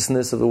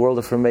consciousness of the world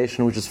of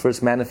formation, which is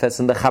first manifest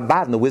in the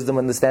Chabad, in the wisdom,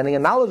 understanding,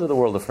 and knowledge of the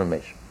world of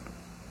formation,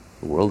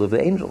 the world of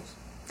the angels.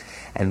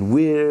 And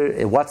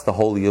what's the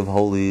Holy of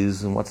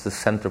Holies, and what's the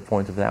center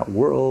point of that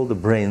world, the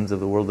brains of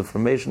the world of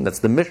formation? That's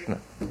the Mishnah.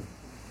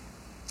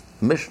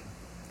 Mishnah.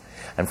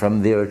 And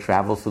from there it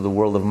travels to the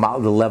world of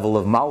the level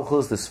of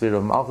Malchus, the sphere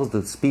of Malchus,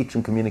 the speech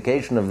and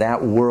communication of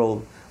that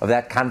world, of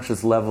that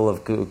conscious level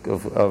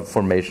of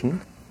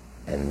formation.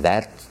 And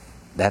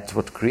that's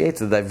what creates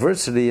the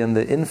diversity and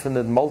the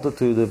infinite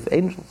multitude of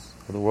angels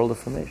of the world of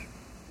formation.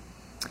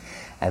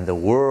 And the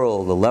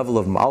level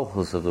of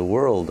Malchus of the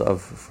world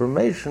of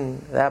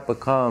formation, that's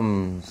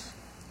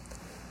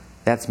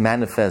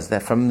manifest,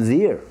 that from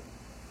there,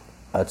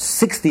 a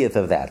 60th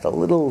of that, a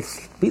little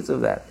piece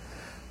of that,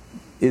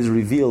 is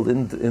revealed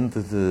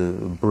into the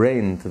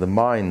brain, to the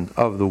mind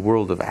of the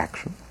world of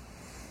action.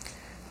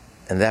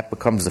 And that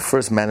becomes the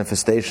first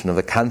manifestation of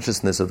the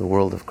consciousness of the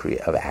world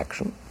of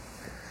action.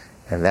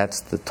 And that's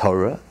the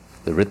Torah,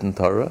 the written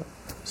Torah,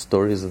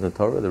 stories of the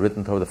Torah, the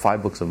written Torah, the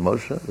 5 books of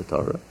Moshe, the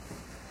Torah.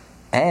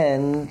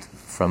 And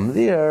from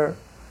there,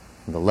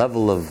 the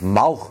level of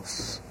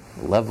Malchus,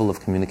 the level of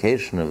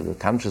communication of the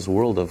conscious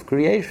world of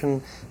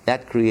creation,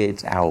 that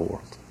creates our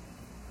world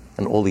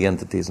and all the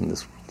entities in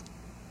this world.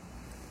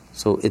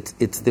 So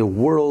it's the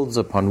worlds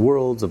upon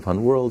worlds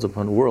upon worlds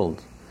upon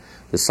worlds.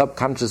 The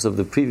subconscious of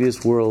the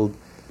previous world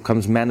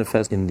comes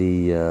manifest in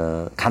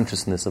the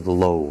consciousness of the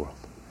lower world.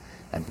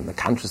 And from the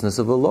consciousness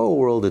of the lower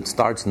world, it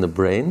starts in the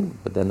brain,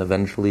 but then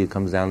eventually it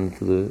comes down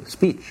to the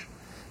speech.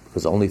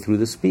 Because only through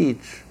the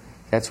speech,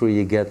 that's where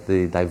you get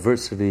the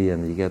diversity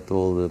and you get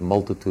all the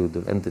multitude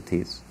of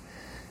entities.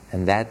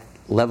 And that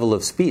level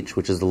of speech,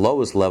 which is the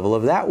lowest level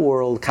of that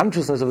world,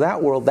 consciousness of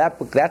that world,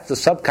 that's the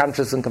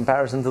subconscious in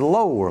comparison to the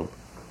lower world,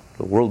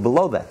 the world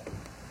below that,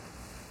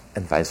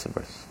 and vice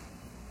versa.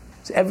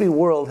 So every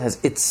world has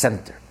its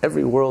center.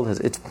 Every world has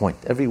its point.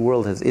 Every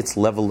world has its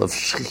level of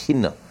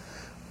Shekhinah.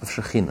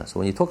 So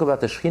when you talk about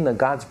the Shekhinah,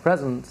 God's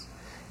presence,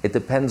 it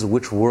depends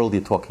which world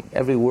you're talking.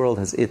 Every world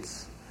has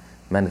its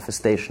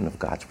manifestation of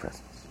God's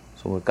presence.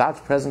 So where God's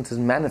presence is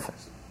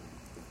manifest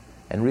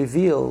and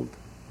revealed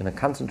in a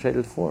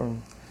concentrated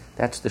form,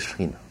 that's the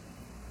Shekhinah.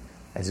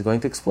 As he's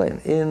going to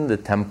explain, in the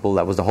temple,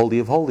 that was the Holy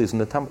of Holies in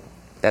the temple.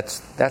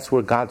 That's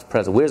where God's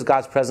present. Where's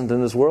God's present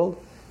in this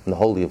world? In the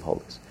Holy of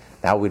Holies.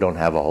 Now we don't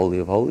have a Holy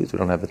of Holies, we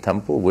don't have a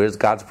temple. Where's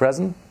God's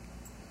present?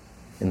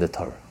 In the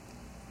Torah.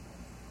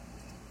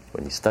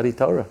 When you study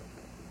Torah,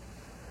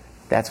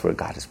 that's where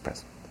God is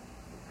present.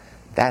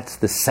 That's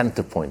the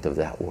center point of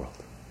that world.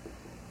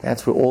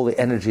 That's where all the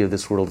energy of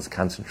this world is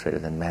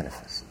concentrated and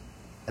manifest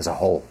as a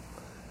whole.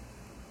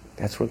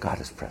 That's where God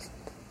is present.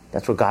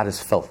 That's where God is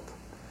felt.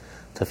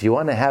 So if you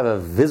want to have a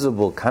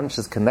visible,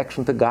 conscious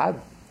connection to God,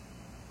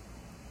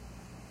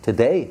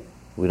 today,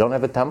 we don't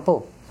have a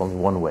temple. It's only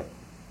one way.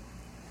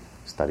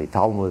 Study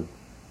Talmud,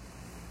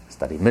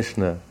 study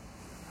Mishnah,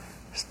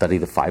 study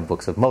the 5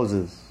 books of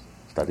Moses,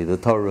 study the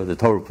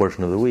Torah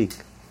portion of the week,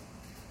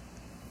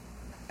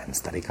 and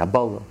study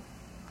Kabbalah.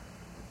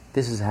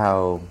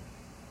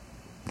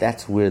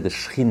 That's where the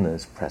Shekhinah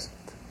is present.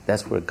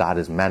 That's where God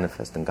is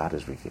manifest and God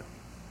is revealed.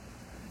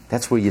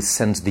 That's where you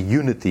sense the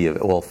unity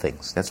of all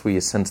things. That's where you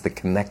sense the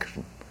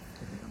connection,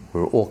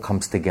 where it all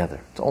comes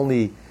together. It's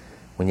only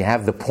when you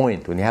have the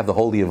point, when you have the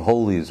Holy of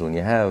Holies, when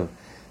you have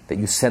that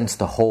you sense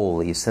the whole,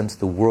 that you sense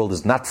the world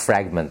is not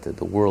fragmented.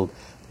 The world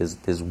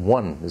there's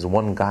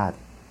one God,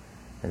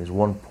 and there's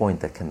one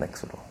point that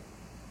connects it all.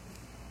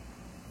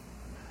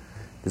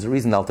 There's a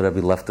reason Alter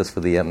Rebbe left us for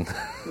the end.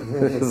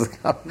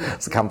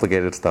 It's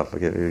complicated stuff.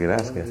 You can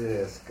ask it. I wanted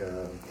to ask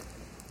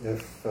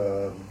if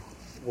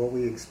what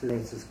we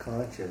experience as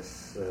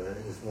conscious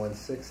is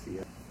 160.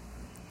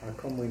 How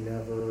come we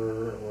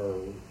never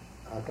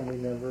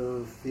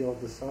feel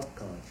the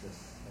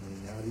subconscious? I mean,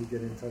 how do you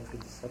get in touch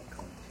with the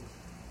subconscious?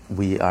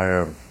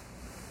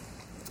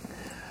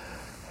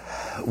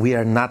 we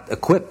are not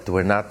equipped,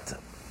 we're not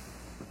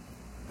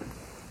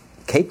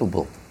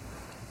capable.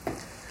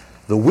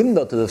 The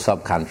window to the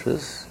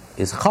subconscious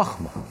is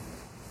Chachma.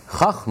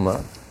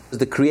 Chachma is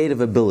the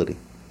creative ability.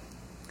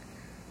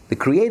 The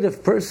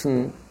creative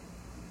person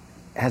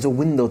has a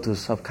window to the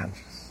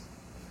subconscious.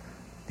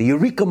 The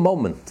eureka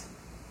moment,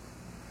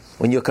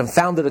 when you're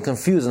confounded and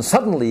confused and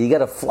suddenly you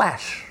get a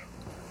flash,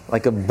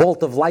 like a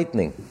bolt of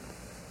lightning,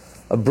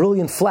 a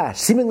brilliant flash,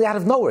 seemingly out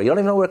of nowhere. You don't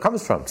even know where it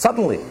comes from.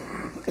 Suddenly,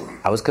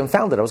 I was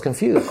confounded, I was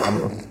confused,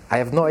 I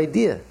have no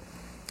idea.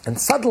 And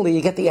suddenly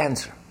you get the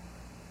answer.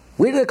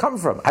 Where did it come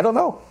from? I don't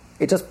know.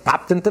 It just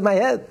popped into my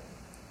head.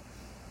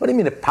 What do you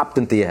mean it popped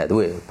into your head?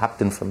 It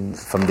popped in from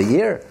the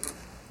ear?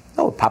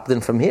 No, it popped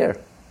in from here.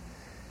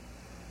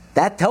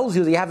 That tells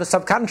you that you have a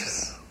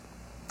subconscious.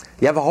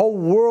 You have a whole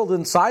world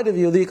inside of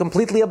you that you're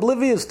completely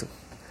oblivious to.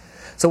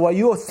 So while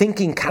you are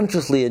thinking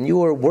consciously and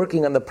you are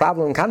working on the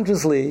problem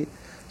consciously,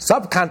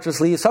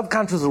 subconsciously, your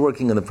subconscious is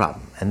working on the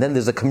problem. And then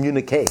there's a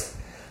communique.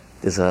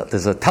 There's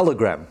a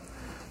telegram.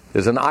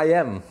 There's an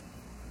IM.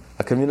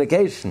 A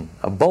communication.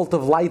 A bolt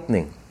of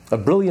lightning. A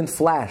brilliant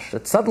flash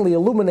that suddenly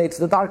illuminates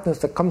the darkness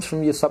that comes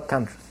from your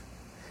subconscious.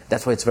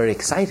 That's why it's very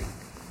exciting.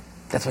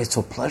 That's why it's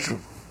so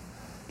pleasurable.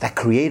 That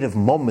creative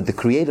moment, the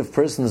creative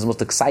person is the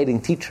most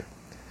exciting teacher.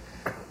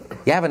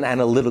 You have an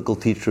analytical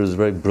teacher who's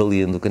very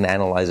brilliant, who can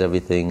analyze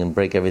everything and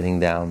break everything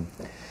down.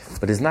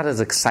 But it's not as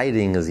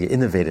exciting as your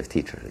innovative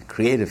teacher, the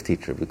creative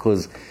teacher,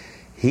 because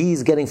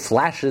he's getting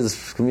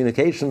flashes,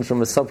 communications from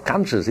his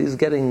subconscious.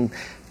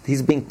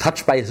 He's being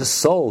touched by his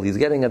soul. He's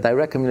getting a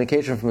direct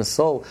communication from his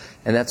soul.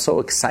 And that's so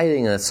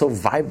exciting and it's so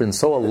vibrant,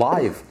 so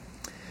alive.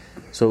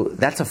 So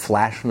that's a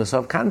flash from the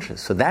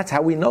subconscious. So that's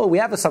how we know we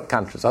have a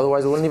subconscious.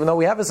 Otherwise we wouldn't even know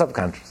we have a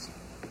subconscious.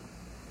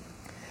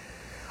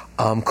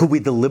 Could we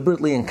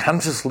deliberately and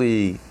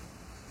consciously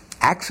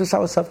access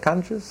our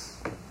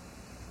subconscious?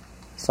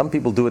 Some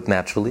people do it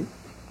naturally.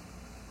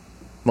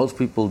 Most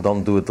people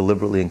don't do it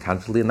deliberately and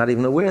consciously and not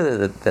even aware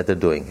that they're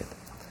doing it.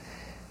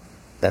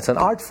 That's an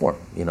art form,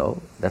 you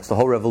know. That's the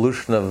whole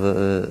revolution of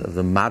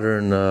the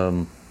modern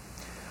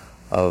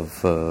of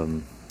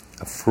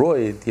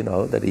Freud, you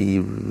know, that he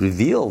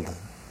revealed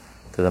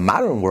to the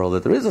modern world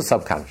that there is a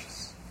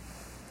subconscious.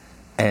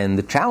 And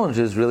the challenge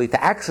is really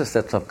to access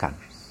that subconscious.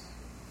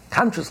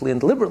 Consciously and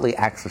deliberately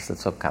access that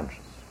subconscious.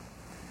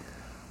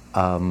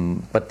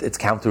 But it's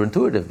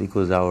counterintuitive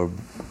because our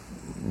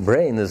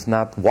brain is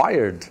not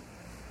wired.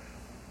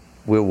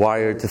 We're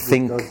wired to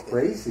think. You go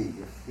crazy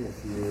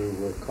if you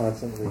were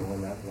constantly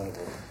on that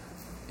level.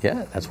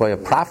 Yeah, that's why a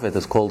prophet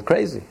is called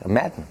crazy, a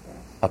madman.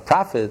 A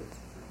prophet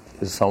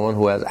is someone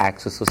who has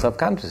access to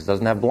subconscious,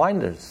 doesn't have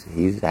blinders.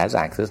 He has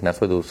access, and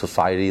that's why the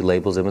society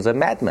labels him as a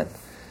madman.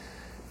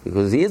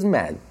 Because he is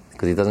mad,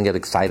 because he doesn't get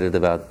excited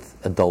about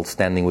adults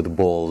standing with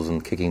balls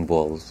and kicking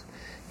balls.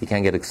 He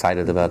can't get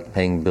excited about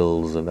paying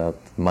bills, about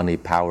money,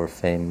 power,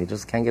 fame. He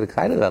just can't get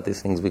excited about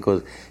these things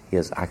because he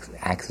has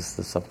access to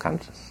the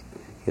subconscious.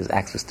 He has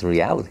access to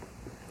reality.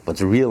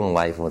 What's real in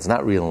life and what's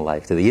not real in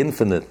life, to the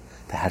infinite,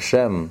 to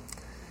Hashem.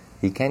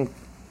 He can't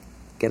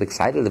get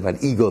excited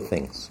about ego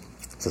things.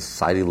 So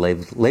society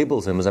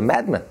labels him as a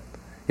madman.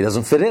 He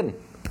doesn't fit in.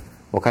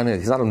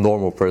 He's not a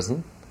normal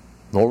person.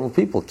 Normal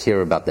people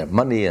care about their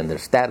money and their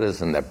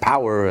status and their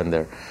power and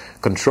their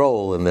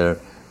control and their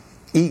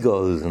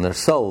egos and their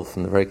self,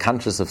 and they're very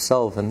conscious of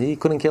self, and he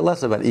couldn't care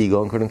less about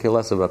ego and couldn't care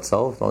less about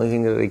self. The only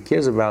thing that he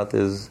cares about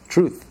is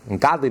truth and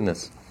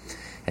godliness.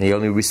 And he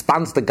only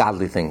responds to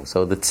godly things.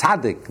 So the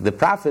tzaddik, the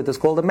prophet, is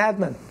called a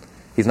madman.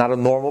 He's not a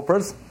normal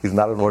person. He's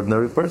not an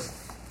ordinary person.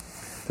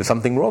 There's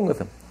something wrong with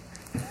him.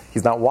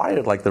 He's not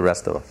wired like the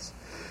rest of us.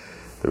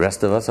 The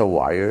rest of us are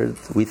wired,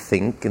 we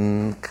think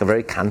in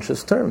very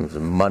conscious terms.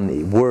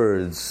 Money,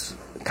 words,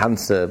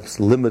 concepts,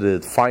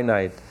 limited,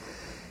 finite.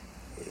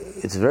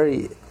 It's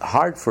very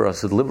hard for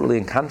us to deliberately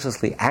and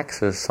consciously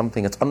access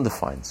something that's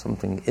undefined,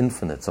 something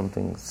infinite,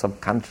 something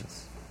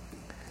subconscious.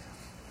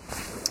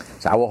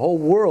 So our whole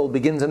world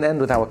begins and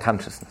ends with our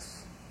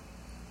consciousness.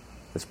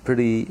 It's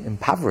pretty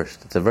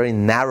impoverished. It's a very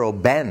narrow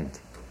band.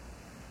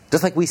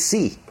 Just like we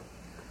see.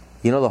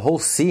 You know, the whole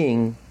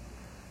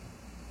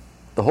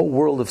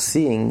world of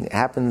seeing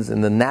happens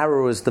in the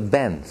narrowest of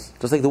bends.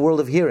 Just like the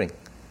world of hearing.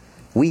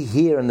 We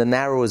hear in the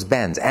narrowest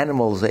bands.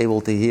 Animals are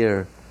able to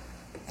hear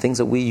things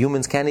that we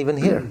humans can't even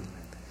hear.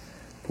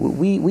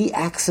 We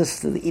access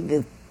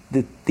the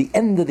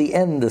end of the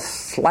end, the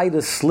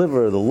slightest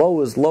sliver, the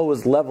lowest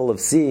level of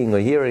seeing or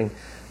hearing.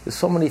 There's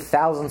so many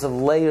thousands of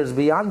layers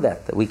beyond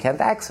that we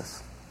can't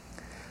access.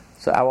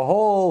 So our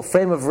whole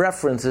frame of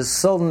reference is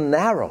so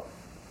narrow.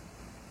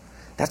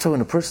 That's why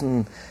when a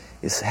person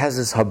has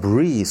this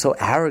habri, so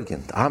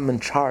arrogant, I'm in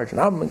charge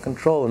and I'm in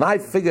control and I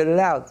figured it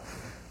out.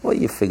 What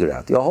you figured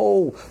out? Your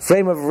whole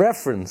frame of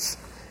reference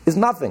is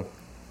nothing.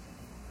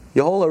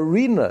 Your whole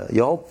arena,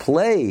 your whole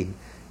play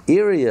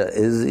area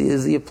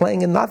is you're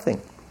playing in nothing.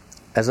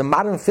 As a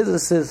modern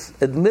physicist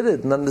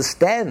admitted and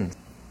understand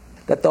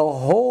that the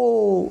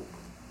whole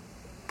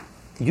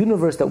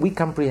universe that we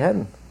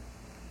comprehend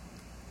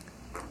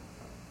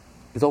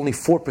is only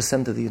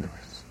 4% of the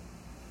universe.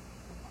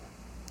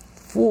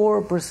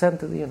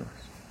 4% of the universe.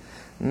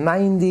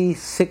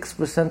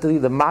 96%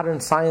 of the modern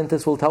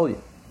scientists will tell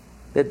you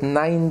that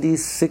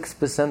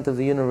 96% of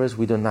the universe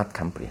we do not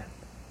comprehend.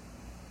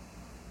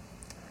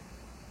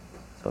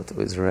 So it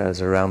was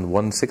around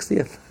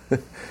 1/60th.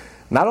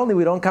 Not only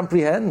we don't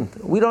comprehend,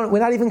 we're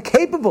not even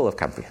capable of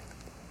comprehending.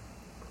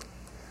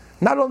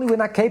 Not only we're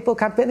not capable of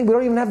comprehending, we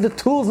don't even have the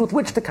tools with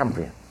which to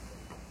comprehend.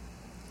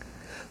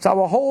 So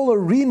our whole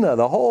arena,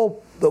 the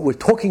whole that we're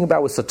talking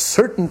about with such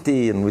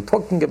certainty, and we're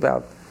talking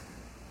about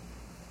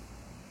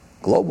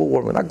global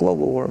warming, not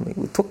global warming.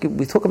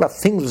 We talk about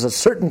things with a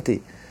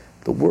certainty.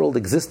 The world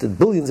existed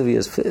billions of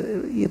years.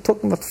 You're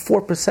talking about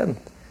 4%.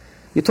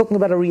 You're talking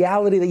about a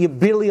reality that you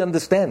barely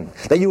understand,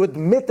 that you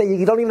admit that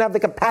you don't even have the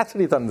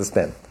capacity to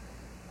understand.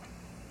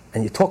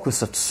 And you talk with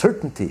such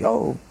certainty,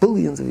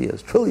 billions of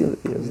years, trillions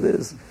of years,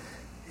 this.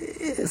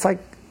 It's like,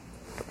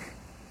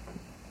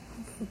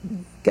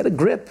 get a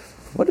grip.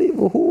 What do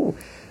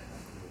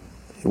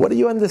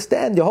you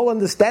understand? Your whole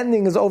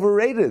understanding is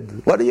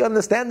overrated. What do you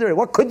understand already?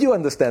 What could you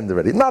understand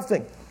already?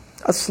 Nothing.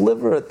 A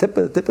sliver, a tip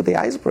of the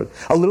iceberg.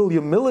 A little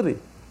humility.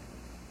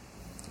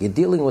 You're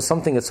dealing with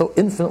something that's so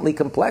infinitely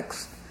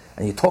complex.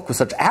 And you talk with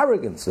such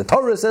arrogance. The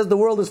Torah says the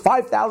world is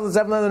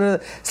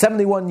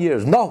 5,771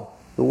 years. No,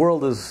 the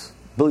world is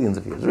billions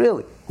of years.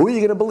 Really? Who are you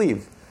going to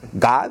believe?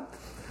 God,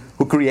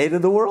 who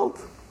created the world?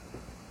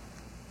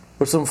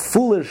 Or some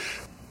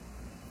foolish,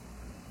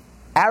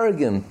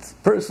 arrogant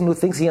person who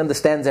thinks he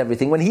understands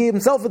everything, when he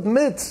himself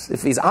admits,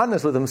 if he's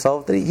honest with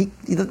himself, that he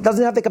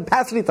doesn't have the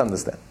capacity to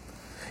understand.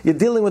 You're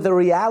dealing with a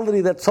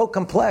reality that's so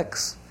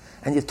complex,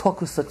 and you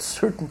talk with such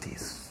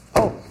certainties.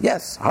 Oh,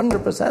 yes,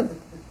 100%.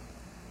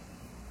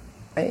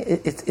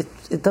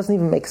 It doesn't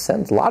even make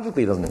sense.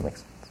 Logically, it doesn't even make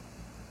sense.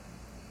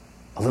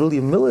 A little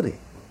humility.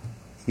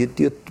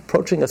 You're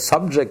approaching a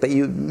subject that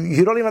you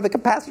don't even have the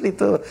capacity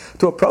to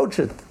approach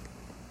it.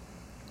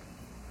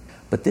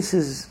 But this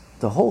is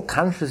the whole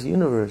conscious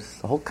universe,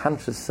 the whole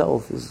conscious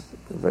self is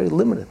very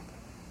limited.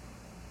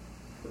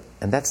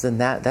 And that's the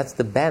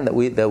band that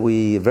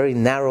we very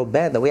narrow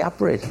band that we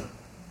operate in.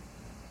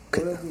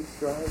 What are we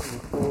striving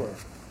for?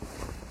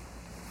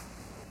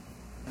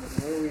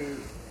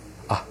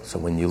 So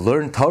when you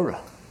learn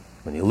Torah,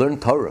 when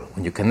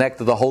you connect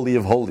to the Holy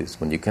of Holies,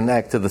 when you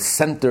connect to the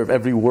center of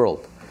every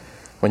world,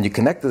 when you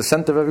connect to the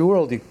center of every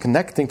world, you're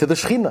connecting to the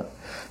Shekhinah.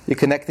 You're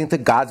connecting to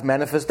God's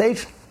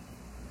manifestation,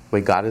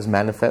 where God is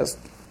manifest,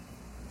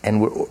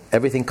 and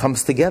everything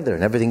comes together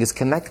and everything is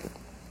connected.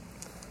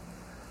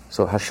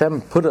 So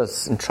Hashem put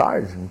us in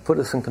charge and put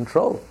us in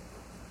control.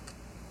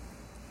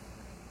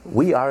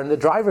 We are in the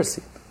driver's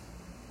seat.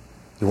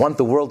 You want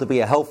the world to be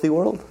a healthy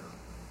world?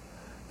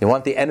 You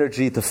want the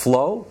energy to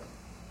flow?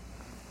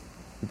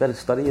 You better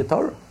study your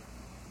Torah.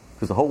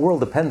 Because the whole world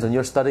depends on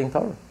your studying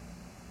Torah.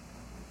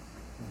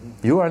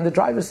 You are in the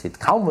driver's seat.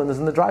 Kalman is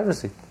in the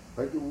driver's seat.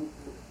 But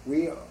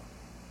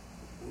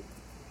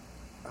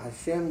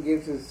Hashem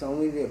gives us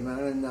only the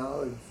amount of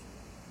knowledge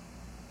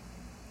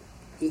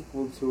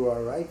equal to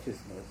our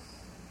righteousness.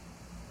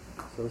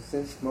 So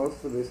since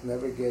most of us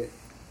never get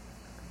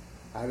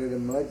out of the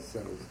mud, so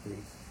to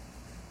speak,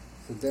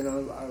 so then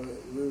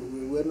we're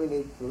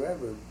limited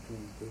forever to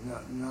the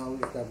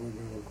knowledge that we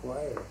can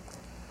require.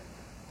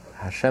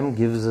 Hashem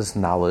gives us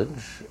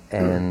knowledge,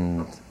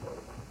 and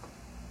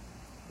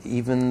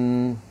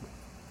even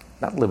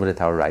not limited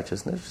to our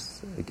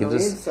righteousness. It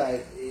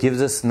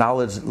gives us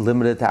knowledge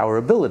limited to our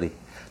ability.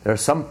 There are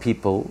some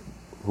people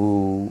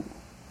who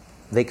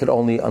they could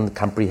only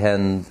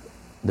comprehend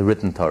the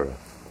written Torah.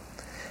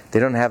 They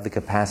don't have the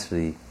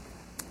capacity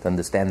to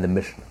understand the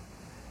Mishnah.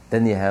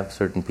 Then you have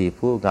certain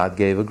people who God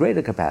gave a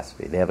greater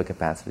capacity. They have a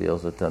capacity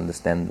also to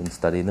understand and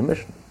study the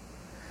Mishnah.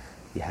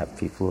 You have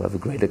people who have a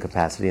greater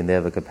capacity, and they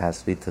have a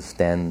capacity to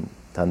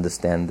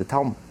understand the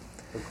Talmud.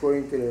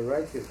 According to their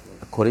righteousness.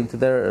 According to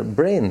their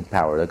brain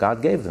power that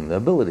God gave them, their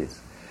abilities.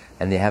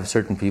 And they have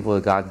certain people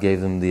that God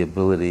gave them the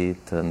ability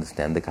to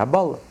understand the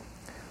Kabbalah.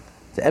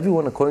 So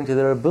everyone, according to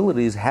their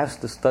abilities, has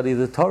to study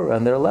the Torah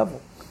on their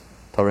level.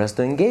 Torah has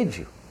to engage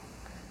you.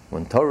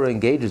 When Torah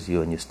engages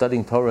you and you're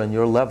studying Torah on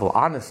your level,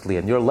 honestly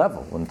on your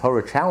level, when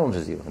Torah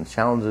challenges you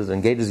and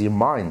engages your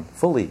mind,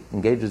 fully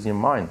engages your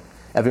mind,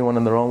 everyone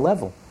on their own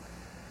level.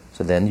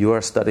 So then you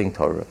are studying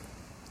Torah.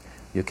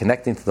 You're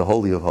connecting to the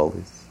Holy of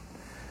Holies.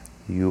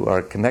 You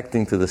are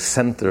connecting to the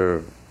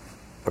center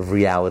of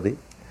reality,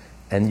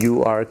 and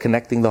you are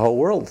connecting the whole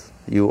world.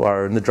 You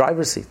are in the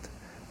driver's seat.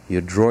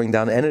 You're drawing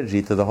down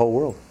energy to the whole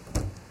world.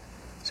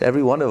 So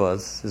every one of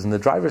us is in the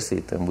driver's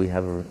seat, and we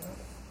have a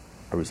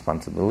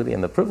responsibility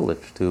and the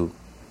privilege to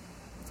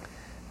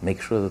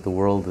make sure that the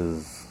world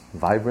is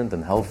vibrant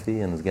and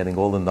healthy and is getting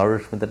all the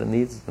nourishment that it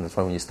needs. And that's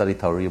why when you study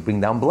Torah, you bring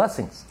down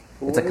blessings.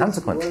 It's a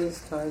consequence. What is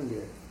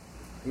Tanya?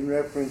 In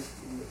reference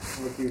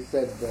to what you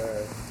said,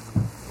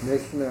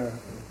 Mishnah.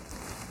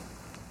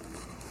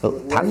 Well,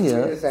 what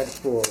is that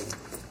for?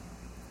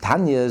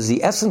 Tanya is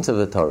the essence of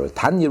the Torah.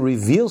 Tanya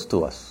reveals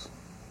to us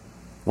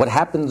what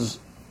happens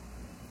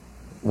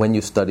when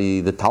you study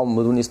the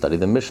Talmud, when you study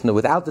the Mishnah.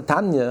 Without the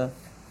Tanya,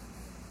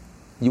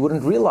 you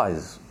wouldn't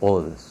realize all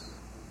of this.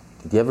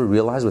 Did you ever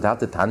realize without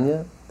the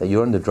Tanya that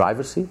you're in the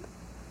driver's seat?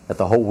 That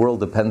the whole world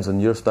depends on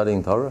your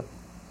studying Torah?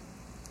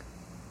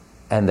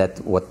 And that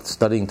what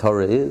studying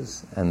Torah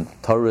is, and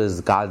Torah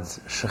is God's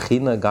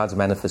Shekhinah, God's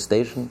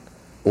manifestation.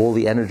 All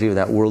the energy of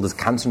that world is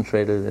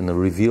concentrated in a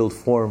revealed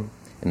form,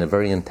 in a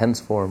very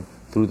intense form,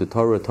 through the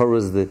Torah. Torah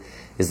is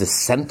the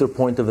center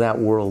point of that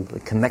world.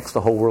 It connects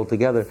the whole world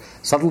together.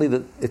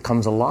 Suddenly it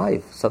comes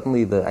alive.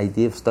 Suddenly the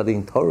idea of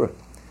studying Torah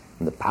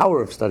and the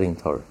power of studying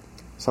Torah,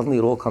 suddenly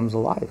it all comes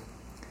alive.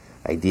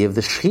 The idea of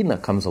the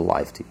Shekhinah comes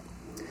alive to you.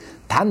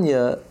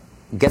 Tanya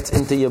gets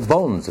into your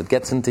bones, it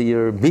gets into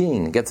your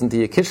being, it gets into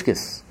your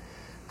kishkis.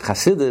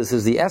 Chassidus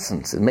is the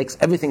essence. It makes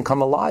everything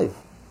come alive.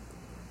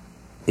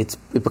 It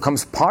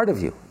becomes part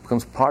of you. It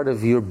becomes part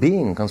of your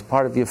being. It becomes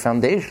part of your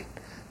foundation.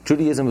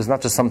 Judaism is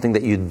not just something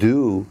that you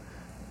do.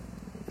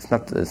 It's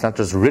not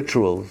just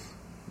rituals.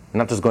 You're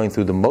not just going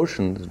through the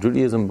motions.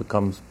 Judaism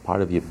becomes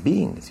part of your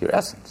being. It's your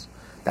essence.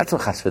 That's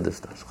what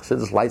Chassidus does.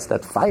 Chassidus lights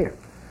that fire.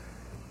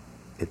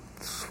 It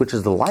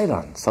switches the light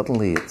on.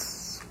 Suddenly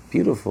it's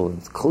beautiful, and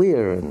it's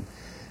clear, and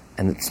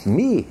it's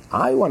me.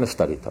 I want to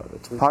study Torah.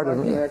 It's part like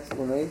of me. An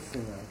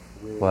explanation,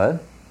 actually.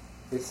 What?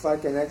 It's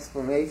like an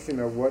explanation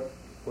of what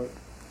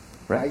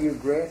how Right. you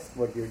grasp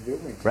what you're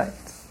doing. Right.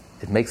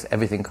 It makes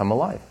everything come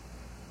alive.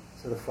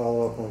 So to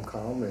follow up on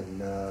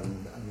Kalman,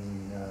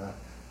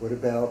 what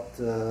about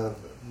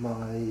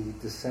my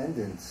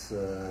descendants?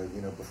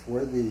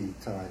 Before the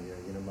Tanya,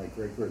 my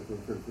great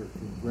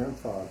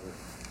grandfather.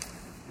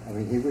 I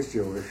mean, he was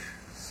Jewish,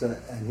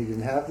 and he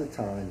didn't have the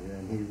Tanya,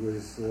 and he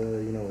was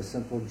a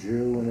simple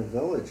Jew in a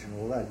village and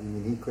all that. I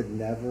mean, he could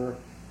never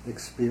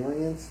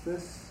experience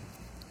this.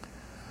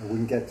 I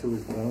wouldn't get to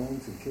his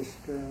bones and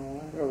Kishka and all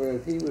that. No, but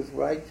if he was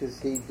righteous,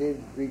 he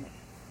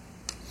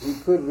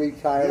could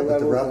reach higher Yeah, but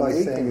the levels.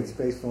 rabbi's saying it's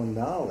based on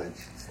knowledge.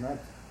 It's not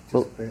just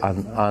Well, based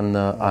on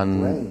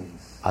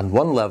brains.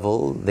 one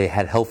level, they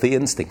had healthy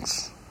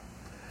instincts.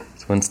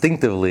 So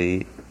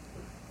instinctively,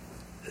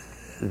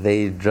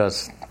 they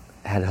just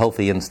had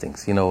healthy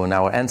instincts. When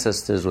our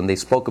ancestors, when they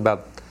spoke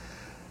about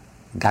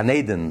Gan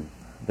Eden,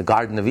 the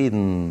Garden of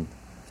Eden,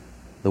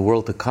 the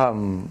world to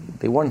come,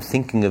 they weren't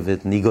thinking of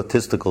it in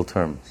egotistical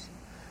terms.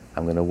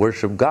 I'm going to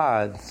worship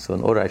God, so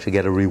in order I should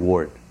get a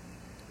reward.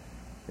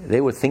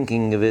 They were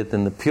thinking of it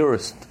in the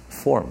purest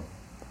form,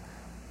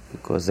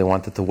 because they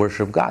wanted to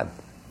worship God.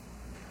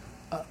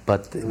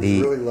 But It was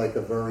really like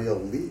a very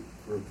elite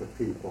group of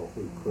people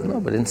who could...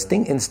 No, but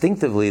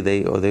instinctively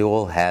they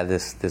all had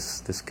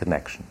this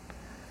connection.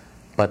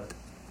 But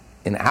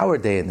in our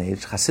day and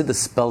age, Hasidus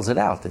spells it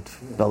out. It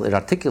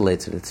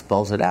articulates it. It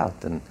spells it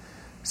out, and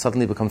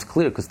suddenly becomes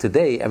clear. Because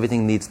today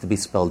everything needs to be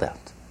spelled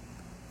out.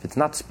 If it's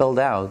not spelled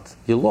out,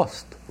 you're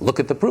lost. Look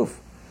at the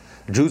proof.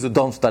 Jews who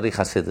don't study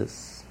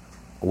Hasidus,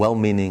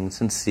 well-meaning,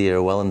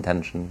 sincere,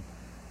 well-intentioned,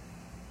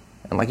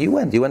 and like you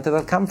went to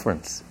that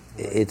conference.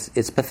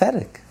 It's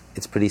pathetic.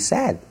 It's pretty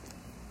sad.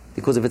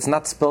 Because if it's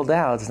not spelled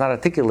out, it's not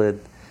articulate,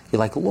 you're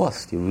like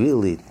lost. You're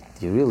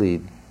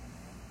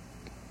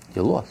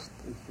lost.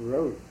 It's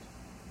rote.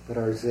 But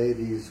our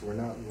Zaydis were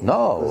not...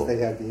 No. Because they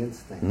had the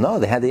instinct. No,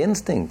 they had the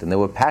instinct, and they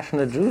were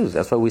passionate Jews.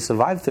 That's why we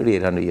survived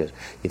 3,800 years.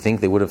 You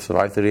think they would have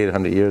survived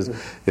 3,800 years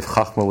if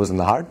Chachma was in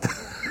the heart?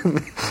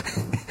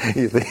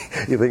 You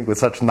think with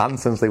such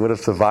nonsense they would have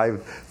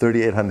survived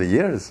 3,800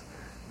 years?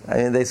 I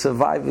mean, they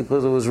survived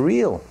because it was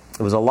real.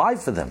 It was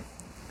alive for them.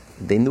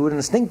 They knew it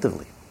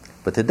instinctively.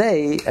 But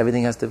today,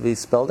 everything has to be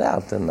spelled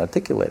out and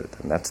articulated,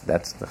 and that's the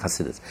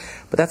Hasidus.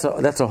 But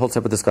that's a whole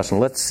separate discussion.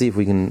 Let's see if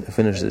we can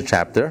finish the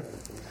chapter.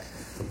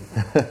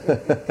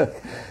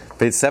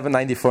 Page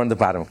 794 on the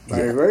bottom.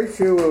 By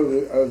virtue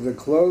of the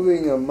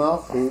clothing of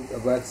Malchut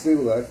of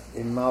Atzilut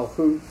in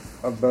Malchut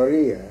of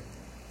Bariah,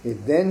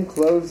 it then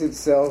clothes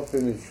itself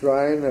in the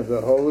shrine of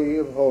the Holy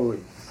of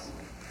Holies,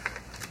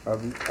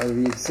 of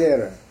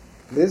Yitzhara.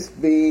 This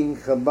being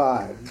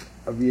Chabad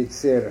of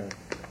Yitzhara.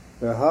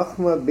 The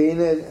Chachma,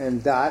 Bina,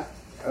 and Dat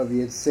of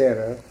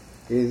Yitzhara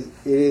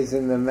is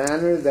in the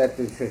manner that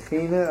the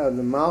Shekhinah of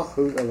the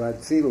Malchut of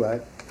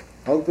Atzilut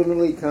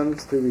ultimately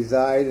comes to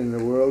reside in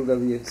the world of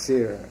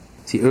Yitzhara.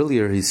 See,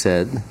 earlier he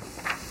said,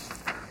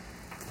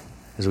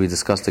 as we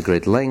discussed at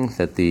great length,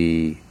 that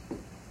the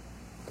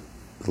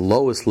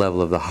lowest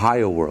level of the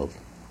higher world,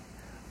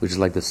 which is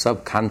like the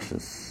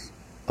subconscious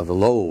of the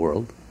lower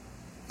world,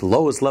 the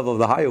lowest level of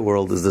the higher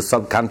world is the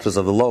subconscious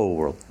of the lower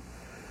world,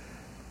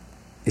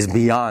 is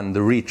beyond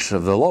the reach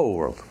of the lower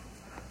world.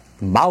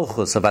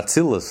 Malchus of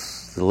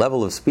Atzilus, the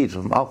level of speech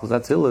of Malchus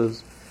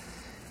Atzilus,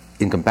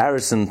 in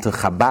comparison to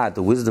Chabad,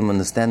 the wisdom,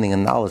 understanding,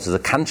 and knowledge, the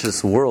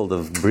conscious world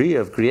of Bria,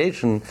 of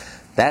creation,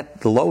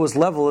 that the lowest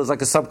level is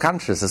like a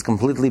subconscious, is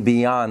completely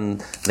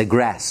beyond the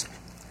grasp.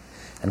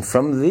 And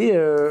from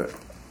there,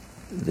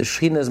 the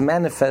Shekhinah is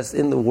manifest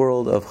in the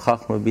world of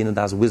Chachma, Bina,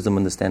 Das, wisdom,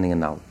 understanding, and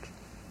knowledge.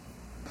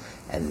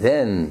 And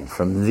then,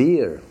 from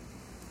there,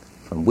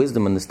 from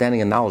wisdom,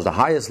 understanding, and knowledge, the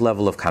highest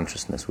level of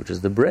consciousness, which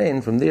is the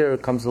brain, from there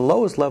comes the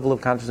lowest level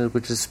of consciousness,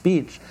 which is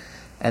speech.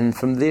 And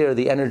from there,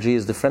 the energy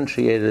is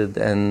differentiated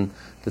and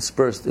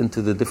dispersed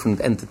into the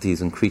different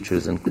entities and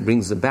creatures and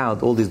brings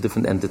about all these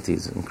different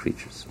entities and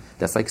creatures.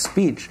 That's like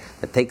speech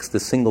that takes the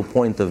single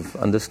point of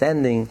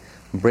understanding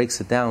and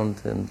breaks it down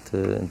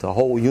into a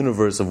whole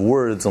universe of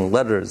words and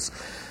letters.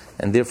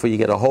 And therefore you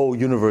get a whole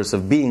universe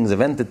of beings,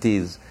 of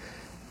entities.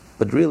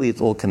 But really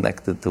it's all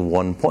connected to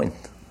one point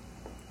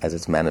as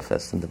it's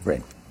manifest in the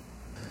brain.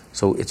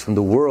 So it's from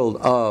the world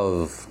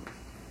of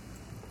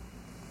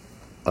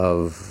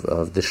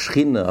the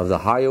Shechina of the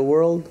higher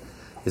world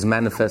is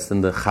manifest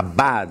in the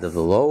Chabad of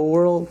the lower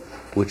world,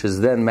 which is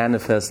then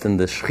manifest in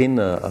the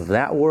Shechina of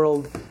that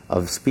world,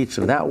 of speech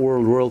of that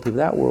world, royalty of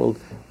that world,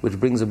 which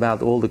brings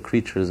about all the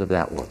creatures of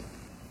that world.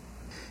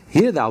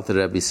 Here the Alter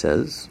Rebbe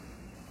says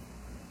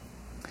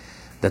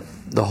that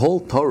the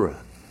whole Torah,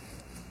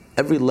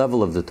 every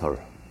level of the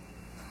Torah,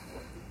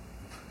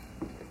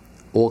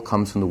 all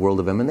comes from the world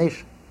of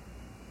emanation.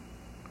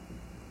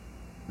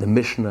 The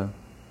Mishnah,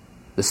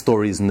 the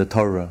stories in the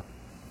Torah,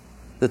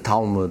 the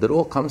Talmud, it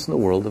all comes from the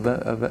world of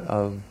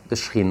the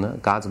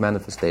Shechina, God's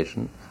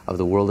manifestation of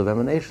the world of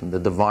emanation, the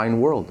divine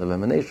world of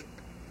emanation.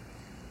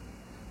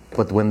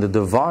 But when the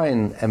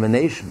divine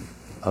emanation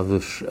of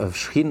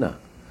Shechina,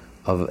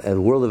 of a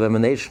world of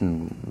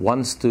emanation,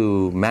 wants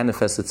to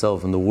manifest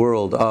itself in the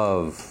world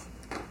of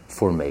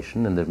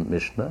formation, in the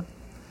Mishnah,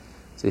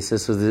 so he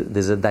says, so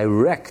there's a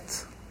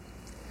direct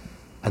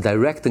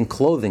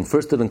enclothing.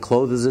 First it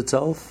encloses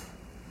itself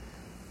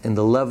in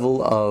the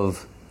level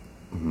of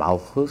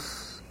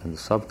Malchus and the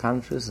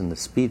subconscious and the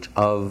speech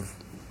of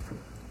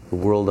the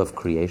world of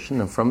creation,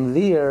 and from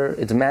there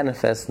it's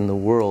manifest in the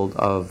world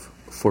of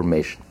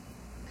formation.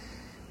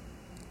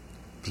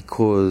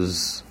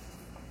 Because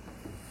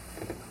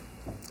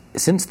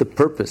since the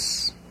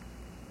purpose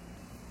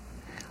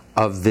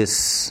of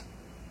this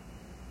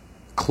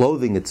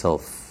clothing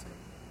itself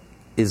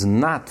is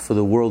not for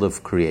the world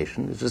of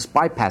creation, it's just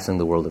bypassing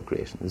the world of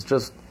creation.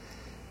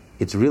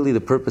 It's really the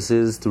purpose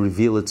is to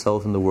reveal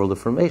itself in the world of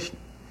formation.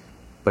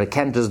 But it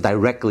can't just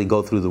directly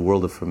go through the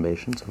world of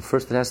formation. So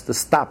first it has to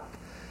stop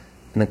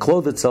and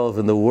enclose itself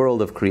in the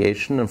world of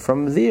creation, and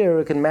from there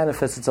it can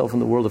manifest itself in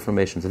the world of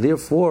formation. So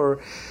therefore,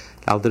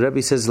 Alter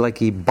Rebbe says like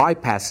he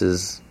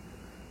bypasses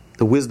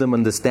the wisdom,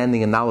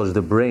 understanding, and knowledge,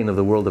 the brain of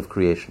the world of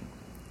creation.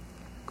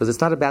 Because it's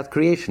not about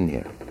creation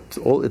here.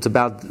 It's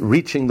about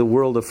reaching the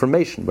world of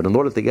formation. But in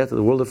order to get to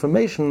the world of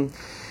formation,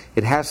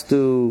 it has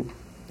to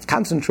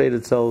concentrate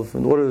itself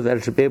in order that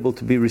it should be able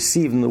to be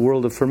received in the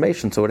world of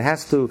formation. So it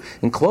has to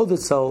enclose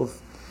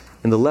itself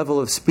in the level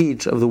of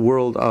speech of the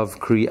world of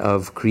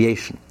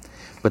creation.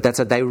 But that's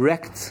a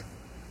direct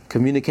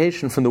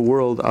communication from the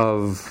world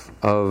of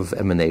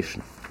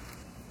emanation.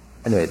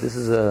 Anyway, this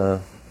is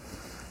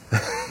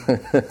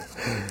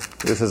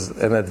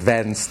an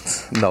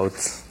advanced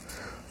note.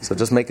 So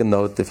just make a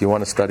note. If you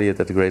want to study it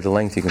at a greater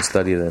length, you can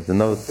study it at the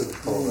note.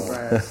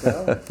 By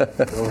ourselves?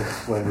 We'll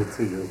explain it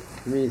to you.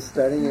 You mean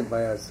studying it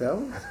by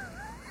ourselves?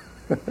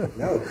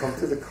 No, come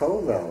to the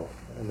kollel,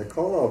 and the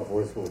kollel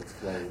voice will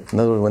explain it. In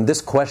other words, when this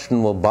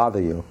question will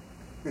bother you,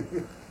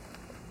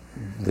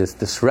 this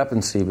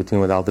discrepancy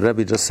between what Alter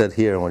Rebbe just said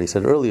here and what he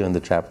said earlier in the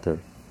chapter.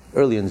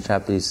 Earlier in the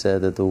chapter he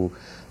said that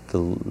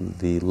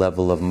the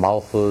level of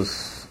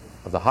Malchus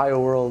of the higher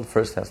world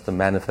first has to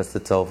manifest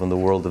itself in the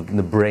world in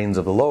the brains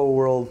of the lower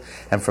world,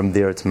 and from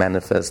there it's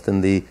manifest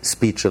in the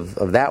speech of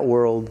that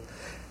world,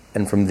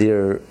 and from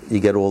there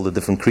you get all the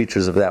different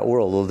creatures of that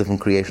world, all the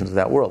different creations of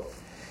that world.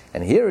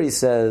 And here he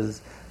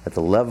says that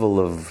the level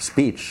of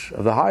speech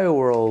of the higher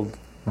world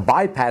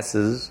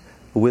bypasses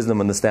the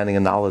wisdom, understanding,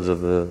 and knowledge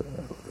of the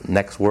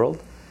next world,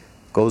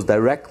 goes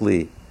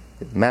directly,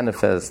 it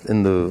manifests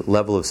in the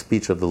level of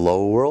speech of the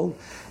lower world,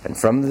 and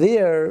from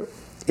there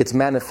it's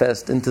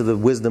manifest into the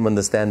wisdom,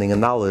 understanding,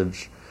 and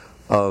knowledge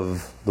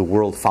of the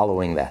world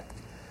following that.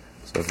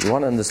 So if you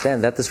want to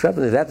understand that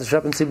discrepancy, if that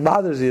discrepancy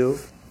bothers you,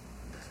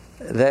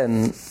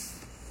 then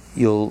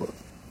you'll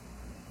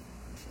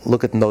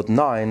look at note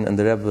 9, and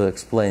the Rebbe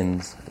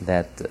explains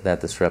that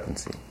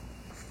discrepancy.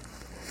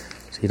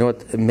 So you know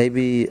what,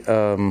 maybe,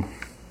 okay,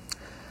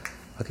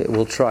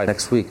 we'll try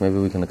next week. Maybe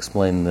we can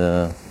explain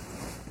the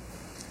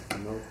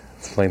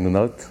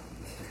note.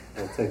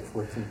 It'll take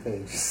 14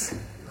 pages.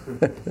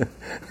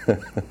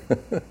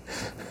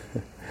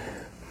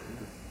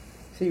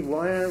 See,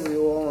 why aren't we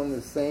all on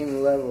the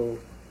same level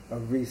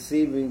of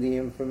receiving the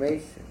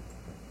information?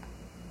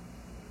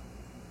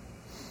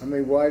 I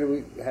mean, why do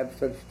we have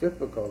such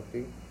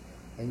difficulty,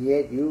 and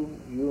yet you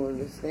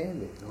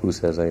understand it? Who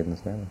says I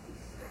understand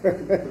it?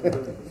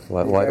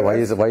 Why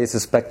are you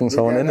suspecting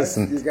someone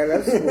innocent? You got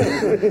us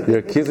fooled. You're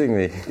accusing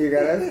me. You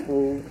got us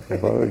fooled.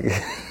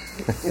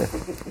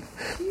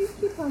 Do you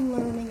keep on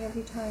learning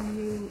every time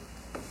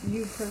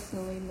you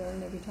personally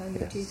learn every time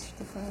you teach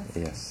the class?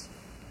 Yes.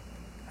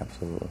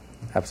 Absolutely.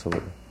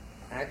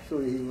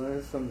 Actually, he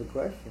learns from the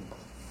questions.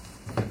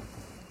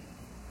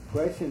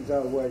 Questions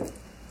are what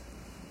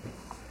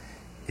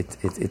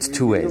it's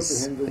two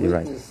ways. You're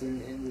right.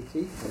 In the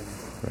teaching.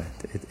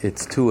 Right.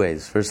 It's two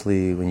ways.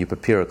 Firstly, when you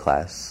prepare a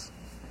class,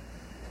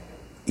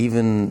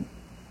 even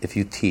if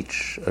you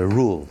teach a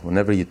rule,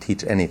 whenever you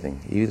teach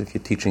anything, even if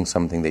you're teaching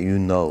something that you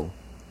know,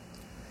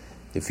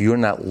 if you're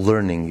not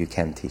learning, you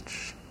can't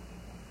teach.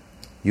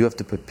 You have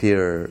to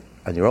prepare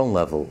on your own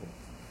level,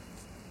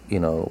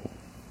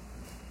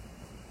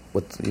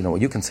 what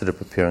you consider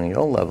preparing on your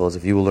own level is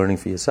if you were learning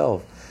for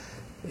yourself,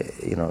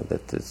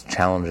 that it's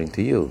challenging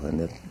to you, and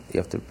that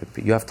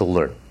you have to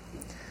learn.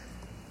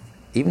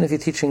 Even if you're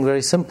teaching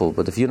very simple,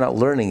 but if you're not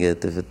learning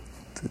it,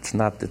 it's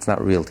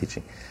not real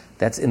teaching.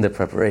 That's in the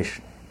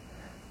preparation.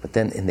 But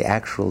then in the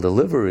actual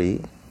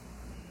delivery,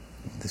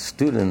 the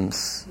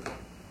students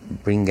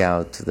bring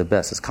out the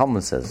best. As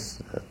Kalman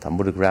says, a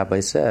Talmudic rabbi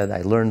said,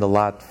 I learned a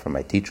lot from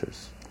my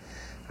teachers.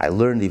 I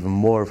learned even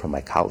more from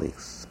my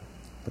colleagues.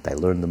 But I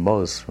learned the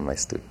most from my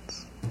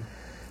students.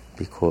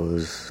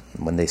 Because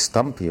when they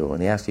stump you, when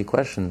they ask you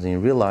questions, and you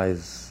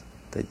realize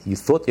that you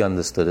thought you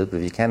understood it, but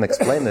if you can't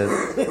explain it,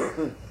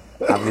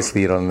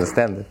 obviously you don't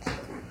understand it.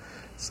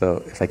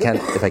 So if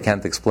I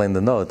can't explain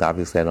the note,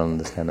 obviously I don't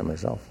understand it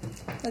myself.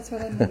 That's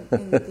what I mean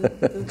in the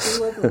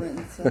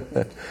deliverance of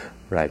it.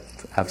 Right,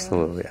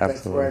 absolutely, absolutely.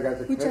 That's where I got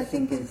the Which I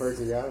question think from is-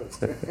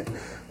 personality.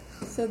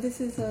 So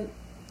this is a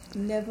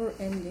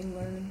never-ending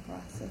learning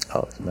process.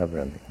 Oh, it's never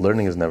ending.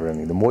 Learning is never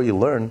ending. The more you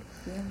learn,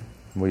 Yeah.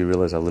 the more you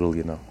realize how little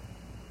you know.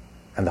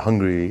 And the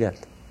hungrier you get.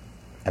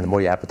 And the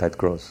more your appetite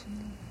grows.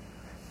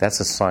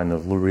 That's a sign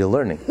of real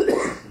learning.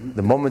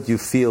 The moment you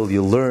feel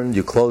you learned,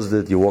 you closed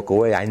it, you walk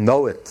away, I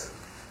know it.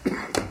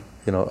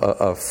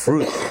 A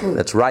fruit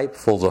that's ripe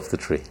falls off the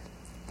tree.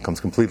 Becomes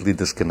completely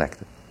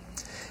disconnected.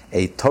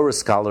 A Torah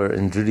scholar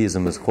in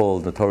Judaism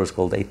the Torah is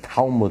called a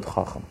Talmud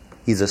Chacham.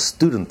 He's a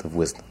student of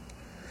wisdom.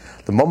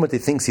 The moment he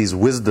thinks he's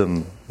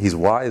wisdom, he's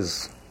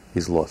wise,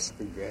 he's lost.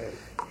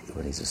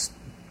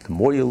 The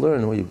more you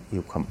learn, the more you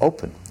become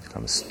open. You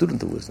become a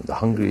student of wisdom. The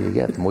hungrier you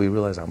get, the more you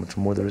realize how much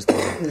more there is to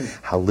learn,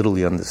 how little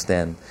you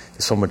understand.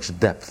 There's so much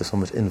depth, there's so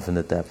much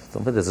infinite depth.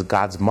 There's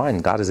God's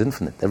mind. God is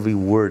infinite. Every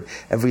word,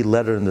 every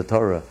letter in the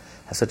Torah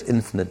has such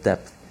infinite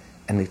depth.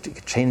 And it can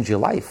change your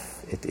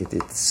life.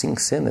 It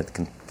sinks in. It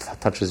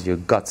touches your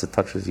guts. It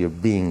touches your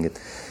being. It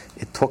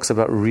talks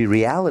about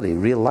reality,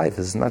 real life.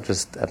 It's not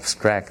just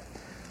abstract,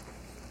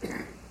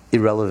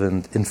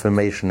 irrelevant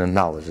information and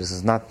knowledge. This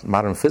is not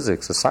modern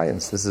physics or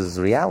science. This is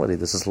reality.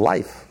 This is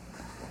life.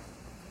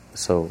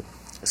 So,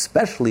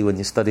 especially when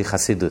you study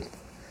Chassidut,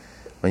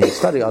 when you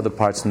study other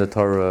parts in the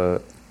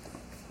Torah,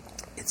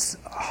 it's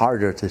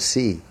harder to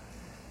see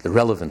the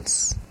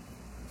relevance.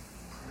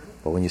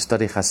 But when you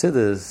study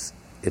Chassidus,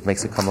 it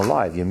makes it come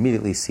alive. You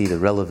immediately see the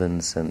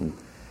relevance and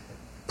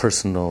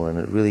personal, and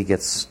it really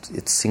it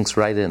sinks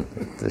right in.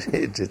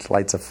 It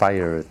lights a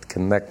fire. It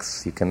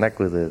connects. You connect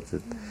with it.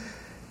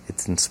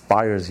 It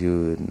inspires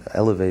you. It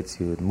elevates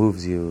you. It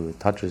moves you. It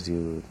touches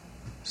you.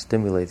 It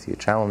stimulates you.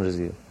 Challenges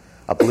you.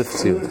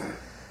 Uplifts you.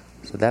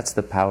 So that's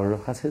the power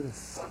of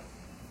Hasidus.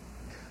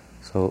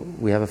 So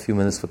we have a few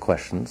minutes for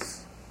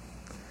questions.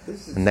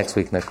 And next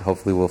week,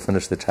 hopefully, we'll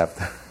finish the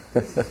chapter.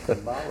 This is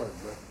Kabbalah,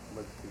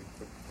 but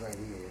right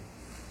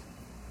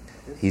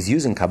here. He's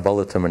using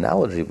Kabbalah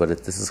terminology, but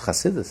this is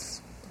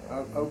Hasidus.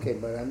 Okay,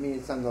 but I mean,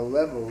 it's on the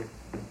level.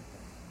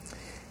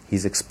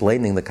 He's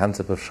explaining the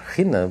concept of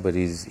Shekhinah, but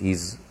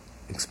he's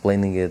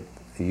explaining it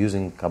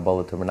using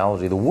Kabbalah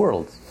terminology, the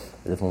world,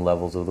 the different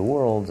levels of the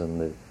world and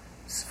the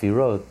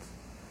Sfirot.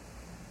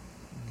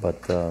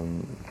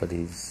 But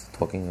he's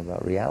talking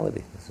about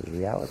reality. This is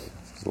reality.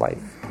 This is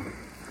life.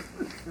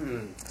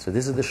 So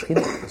this is the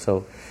Shekhinah.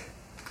 So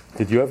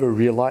did you ever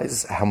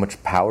realize how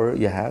much power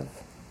you have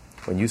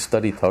when you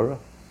study Torah?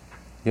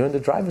 You're in the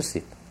driver's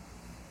seat.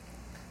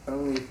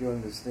 Only if you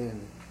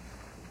understand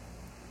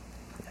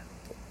it.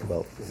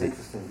 Well, It's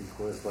interesting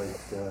because,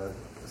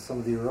 some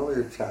of the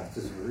earlier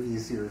chapters were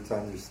easier to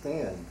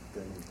understand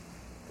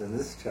than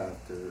this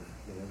chapter.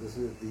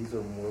 These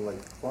are more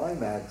like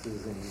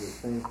climaxes, and you would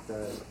think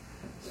that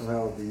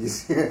somehow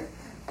these they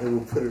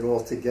will put it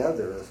all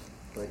together,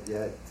 but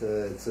yet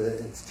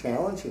it's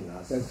challenging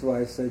us. That's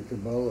why I said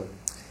Kabbalah.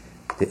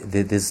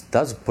 This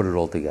does put it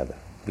all together,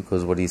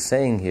 because what he's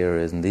saying here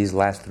is, in these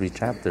last 3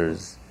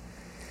 chapters,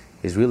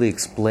 he's really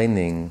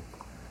explaining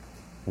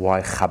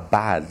why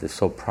Chabad is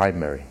so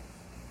primary,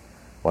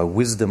 why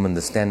wisdom,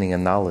 understanding,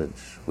 and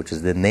knowledge, which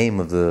is the name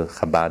of the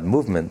Chabad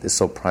movement, is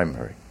so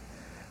primary,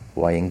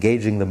 why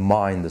engaging the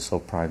mind is so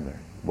primary,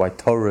 why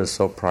Torah is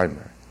so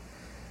primary.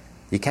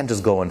 You can't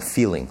just go on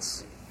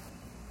feelings,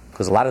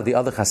 because a lot of the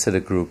other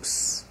Hasidic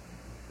groups,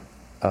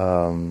 it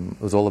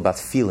was all about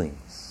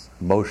feelings,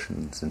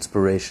 emotions,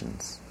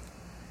 inspirations.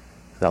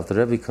 The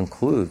Alter Rebbe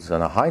concludes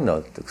on a high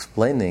note,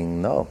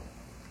 explaining, no,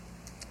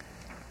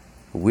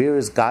 where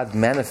is God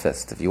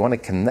manifest? If you want to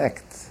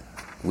connect,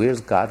 where's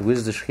God?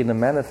 Where's the Shekhinah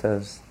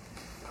manifest?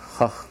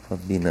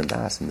 Chachma bina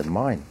das, in the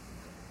mind.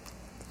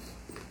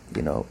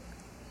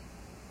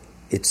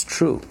 It's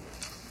true.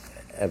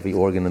 Every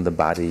organ in the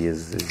body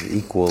is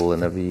equal,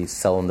 and every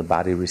cell in the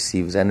body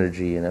receives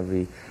energy, and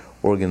every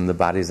organ in the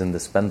body is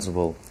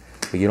indispensable.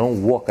 But you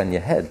don't walk on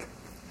your head.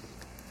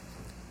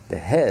 The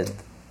head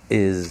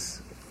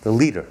is the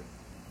leader.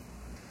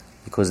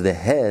 Because the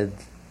head,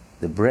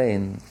 the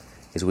brain,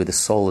 is where the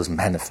soul is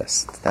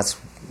manifest. That's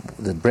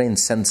the brain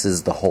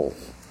senses the whole.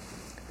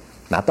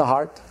 Not the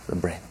heart, the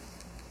brain.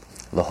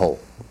 The whole.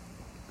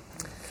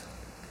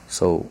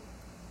 So,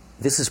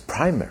 this is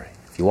primary.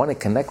 If you want to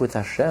connect with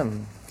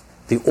Hashem,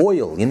 the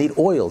oil, you need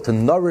oil to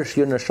nourish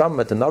your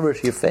neshama, to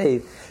nourish your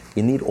faith,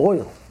 you need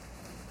oil.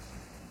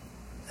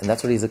 And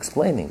that's what he's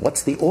explaining.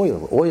 What's the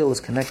oil? Oil is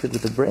connected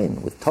with the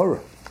brain, with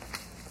Torah.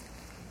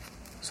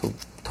 So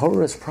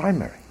Torah is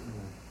primary.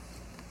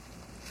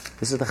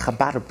 This is the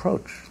Chabad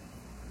approach.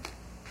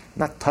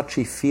 Not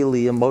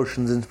touchy-feely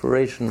emotions,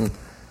 inspiration,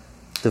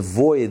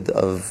 devoid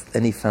of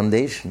any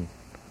foundation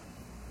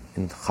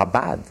in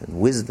Chabad,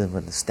 and wisdom,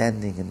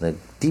 understanding, and a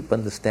deep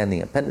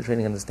understanding, a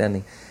penetrating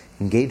understanding,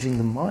 engaging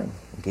the mind,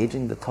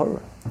 engaging the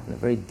Torah in a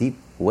very deep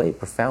way,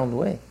 profound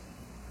way.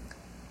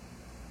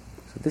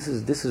 So this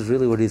is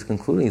really what he's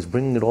concluding. He's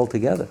bringing it all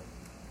together.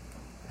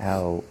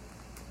 How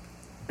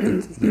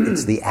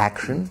it's the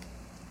action.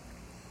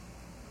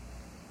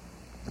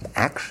 The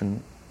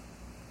action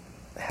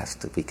has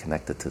to be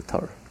connected to the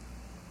Torah.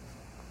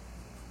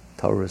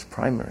 Torah is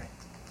primary.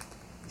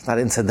 It's not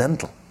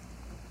incidental.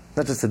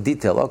 Not just a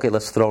detail. Okay,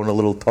 let's throw in a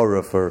little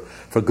Torah for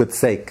good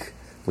sake.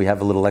 We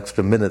have a little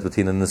extra minute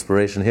between an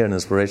inspiration here and an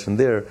inspiration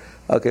there.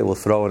 Okay, we'll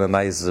throw in a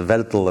nice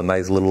veltel, a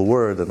nice little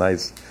word, a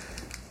nice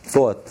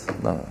thought.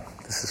 No,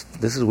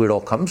 this is where it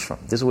all comes from.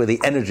 This is where the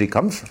energy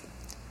comes from.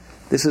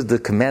 This is the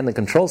command and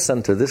control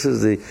center. This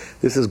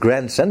is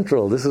Grand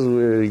Central. This is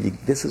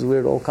where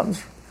it all comes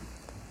from.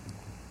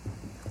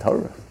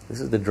 Torah.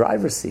 This is the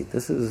driver's seat.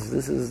 This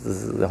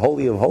is the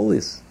Holy of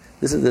Holies.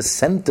 This is the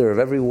center of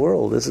every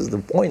world. This is the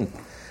point.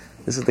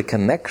 This is the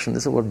connection.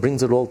 This is what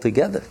brings it all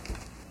together.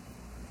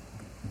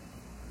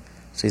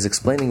 So he's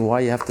explaining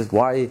why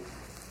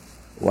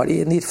do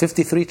you need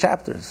 53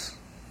 chapters?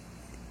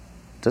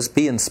 Just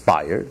be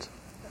inspired,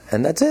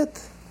 and that's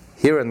it.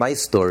 Hear a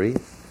nice story.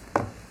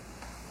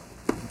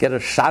 Get a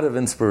shot of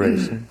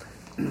inspiration.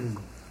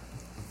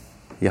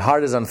 Your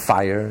heart is on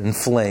fire,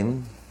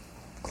 inflamed.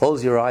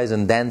 Close your eyes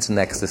and dance in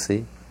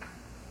ecstasy.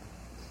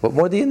 What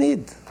more do you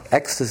need?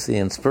 Ecstasy,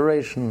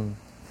 inspiration.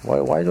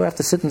 Why do I have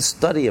to sit and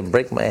study and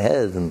break my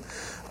head and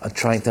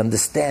trying to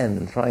understand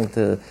and trying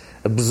to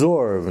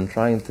absorb and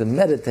trying to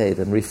meditate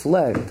and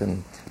reflect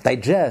and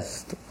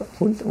digest?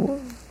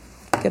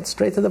 Get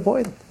straight to the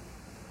point.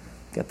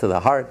 Get to the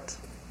heart.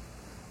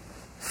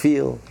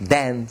 Feel,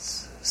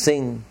 dance,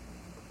 sing,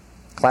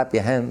 clap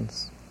your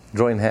hands,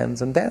 join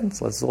hands and dance.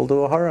 Let's all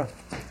do a hara.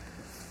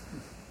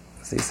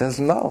 So he says,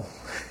 no.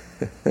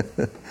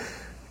 You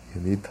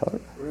need Torah.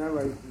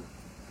 Rabbi,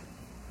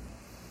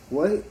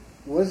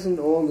 wasn't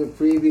all the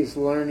previous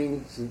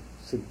learning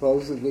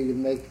supposedly to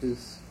make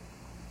this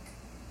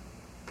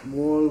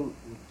more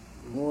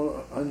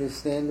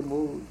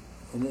understandable,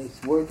 and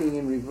it's working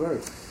in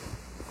reverse?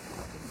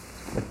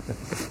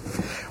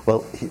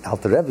 Well,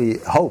 Alter Rebbe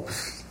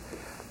hopes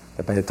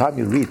that by the time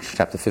you reach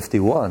chapter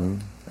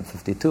 51 and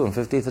 52 and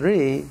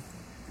 53,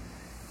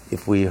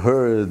 if we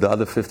heard the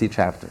other 50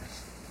 chapters,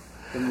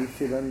 then we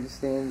should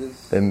understand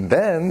this. and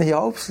then he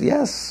hopes,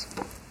 yes.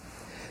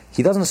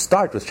 He doesn't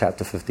start with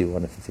chapter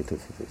 51 and 52,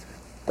 53.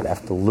 But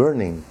after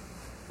learning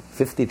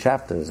 50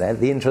 chapters and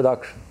the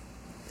introduction,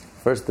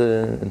 first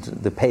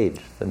the page,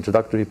 the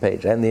introductory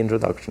page, and the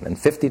introduction, and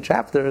 50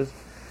 chapters,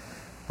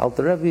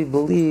 Alter Rebbe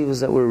believes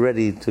that we're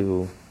ready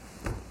to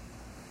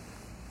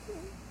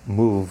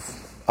move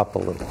up a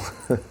little.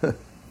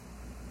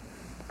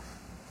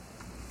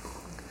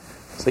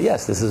 So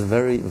yes, this is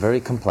very, very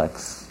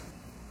complex,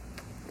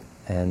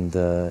 and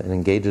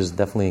it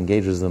definitely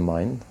engages the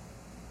mind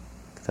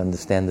to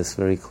understand this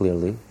very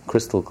clearly,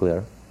 crystal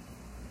clear,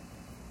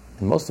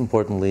 and most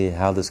importantly,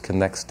 how this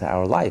connects to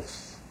our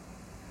lives,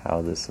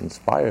 how this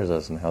inspires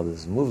us, and how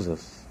this moves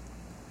us,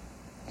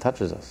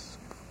 touches us.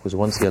 Because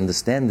once you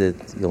understand it,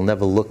 you'll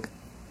never look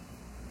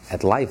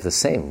at life the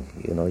same.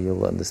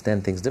 You'll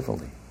understand things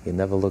differently. You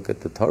never look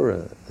at the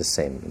Torah the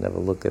same. You never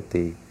look at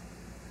the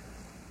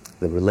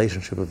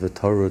relationship of the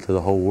Torah to the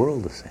whole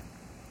world the same.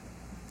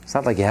 It's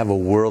not like you have a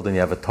world and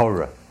you have a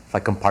Torah. It's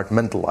like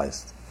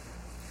compartmentalized.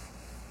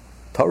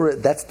 Torah,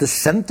 that's the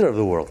center of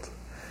the world.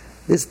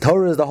 This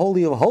Torah is the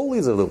Holy of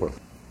Holies of the world.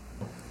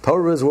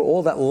 Torah is where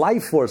all that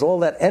life force, all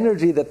that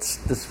energy that's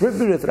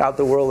distributed throughout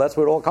the world, that's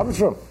where it all comes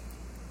from.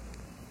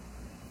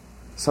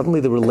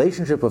 Suddenly the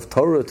relationship of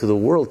Torah to the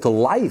world, to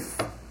life,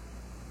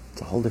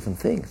 it's a whole different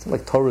thing. It's not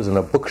like Torah's in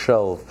a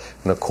bookshelf,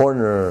 in a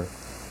corner,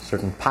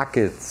 certain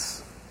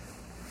pockets,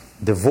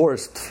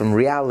 divorced from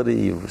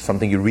reality,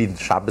 something you read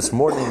Shabbos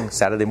morning,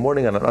 Saturday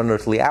morning on an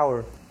unearthly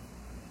hour.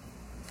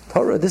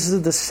 Torah, this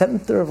is the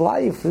center of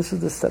life. This is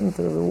the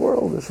center of the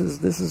world. This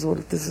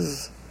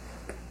is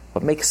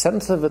what makes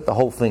sense of it, the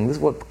whole thing. This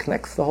is what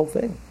connects the whole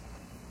thing.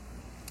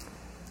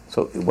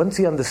 So once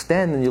you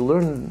understand and you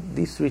learn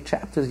these 3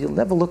 chapters, you'll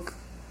never look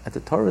at the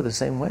Torah the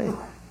same way. You'll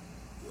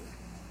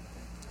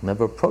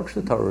never approach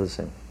the Torah the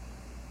same.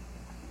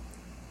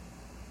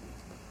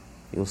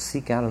 You'll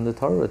seek out in the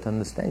Torah to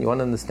understand. You want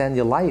to understand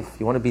your life.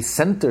 You want to be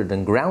centered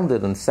and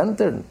grounded and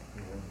centered.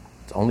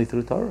 It's only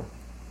through Torah.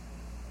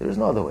 There is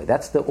no other way.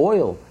 That's the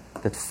oil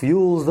that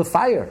fuels the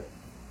fire.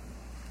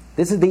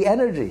 This is the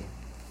energy.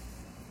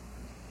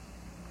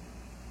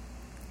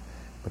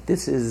 But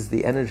this is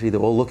the energy that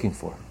we're all looking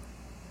for.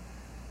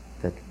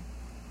 That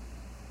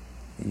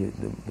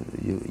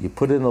you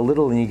put in a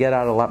little and you get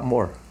out a lot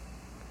more.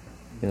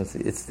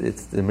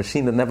 It's the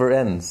machine that never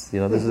ends.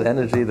 This is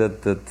energy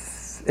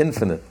that's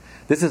infinite.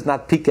 This is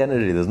not peak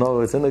energy.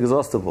 It's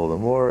inexhaustible. The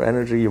more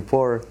energy you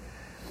pour,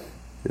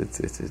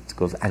 it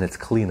goes, and it's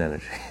clean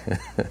energy,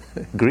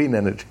 green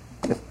energy.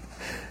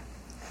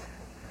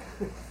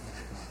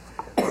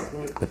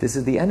 But this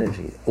is the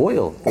energy.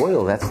 Oil.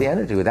 That's the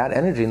energy. Without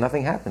energy,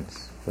 nothing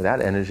happens.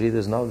 Without energy,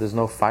 there's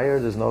no fire.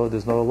 There's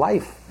no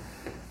life.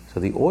 So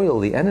the oil,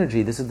 the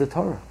energy. This is the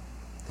Torah.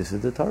 This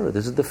is the Torah.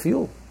 This is the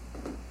fuel.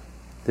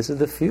 This is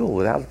the fuel.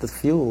 Without the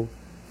fuel,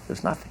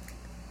 there's nothing.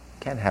 You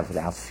can't have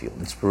without fuel.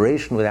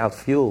 Inspiration without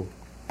fuel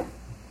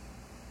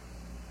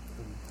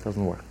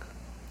doesn't work.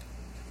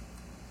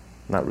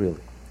 Not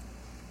really.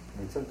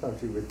 I mean,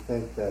 sometimes you would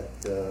think that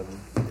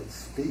it's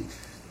speech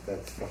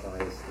that's the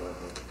highest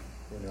level.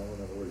 In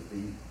other words,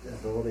 the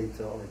ability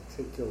to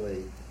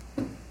articulate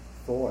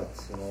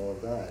thoughts and all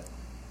of that.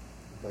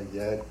 But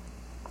yet,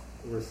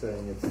 we're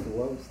saying it's the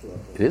lowest level.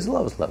 It is the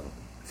lowest level.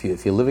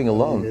 If you're living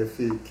alone. If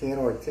you can't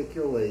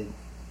articulate.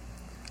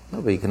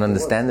 No, but you can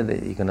understand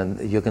it. You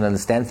can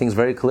understand things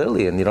very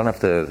clearly, and you don't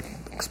have to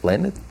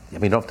explain it. I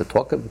mean, you don't have to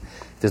talk. If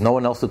there's no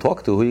one else to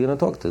talk to, who are you going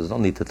to talk to? There's no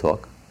need to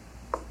talk.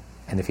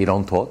 And if you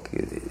don't talk,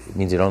 it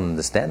means you don't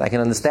understand. I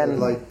can understand.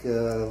 Like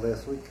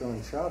last week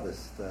on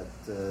Shabbos, that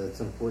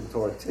it's important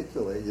to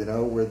articulate,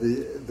 where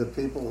the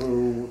people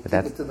who keep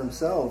it to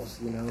themselves,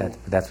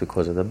 That's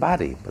because of the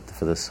body. But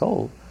for the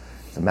soul,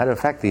 as a matter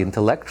of fact, the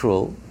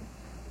intellectual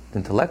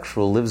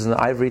lives in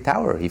the ivory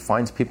tower. He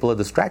finds people a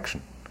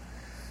distraction.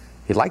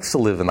 He likes to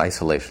live in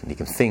isolation. He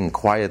can think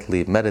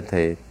quietly,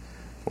 meditate.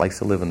 Likes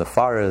to live in the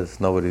forest.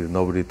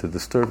 Nobody to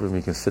disturb him.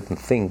 He can sit and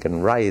think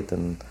and write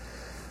and.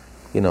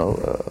 He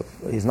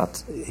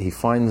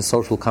finds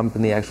social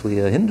company actually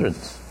a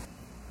hindrance.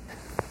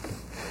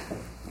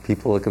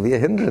 People, it can be a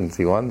hindrance.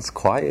 He wants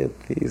quiet.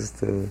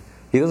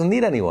 He doesn't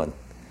need anyone.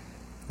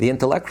 The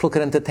intellectual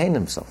can entertain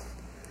himself.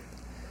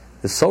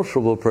 The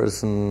sociable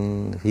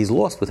person, he's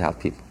lost without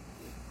people.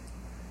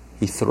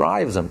 He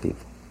thrives on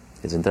people.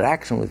 His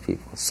interaction with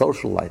people, his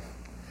social life.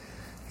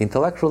 The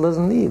intellectual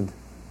doesn't need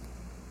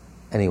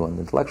anyone.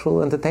 The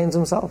intellectual entertains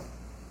himself.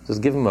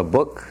 Just give him a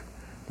book,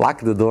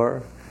 lock the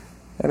door,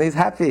 and he's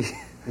happy.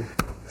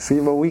 See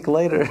him a week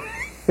later,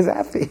 he's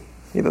happy.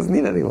 He doesn't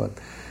need anyone.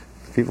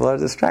 People are a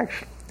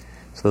distraction.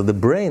 So the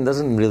brain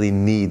doesn't really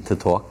need to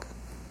talk.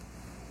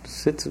 It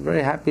sits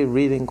very happy,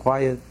 reading,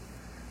 quiet,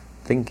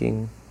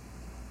 thinking,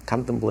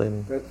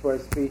 contemplating. That's why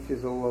speech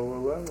is a lower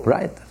level.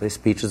 Right. The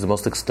speech is the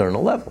most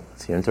external level.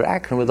 It's your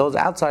interaction with those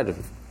outside of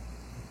you.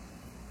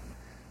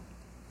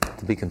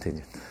 To be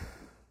continued.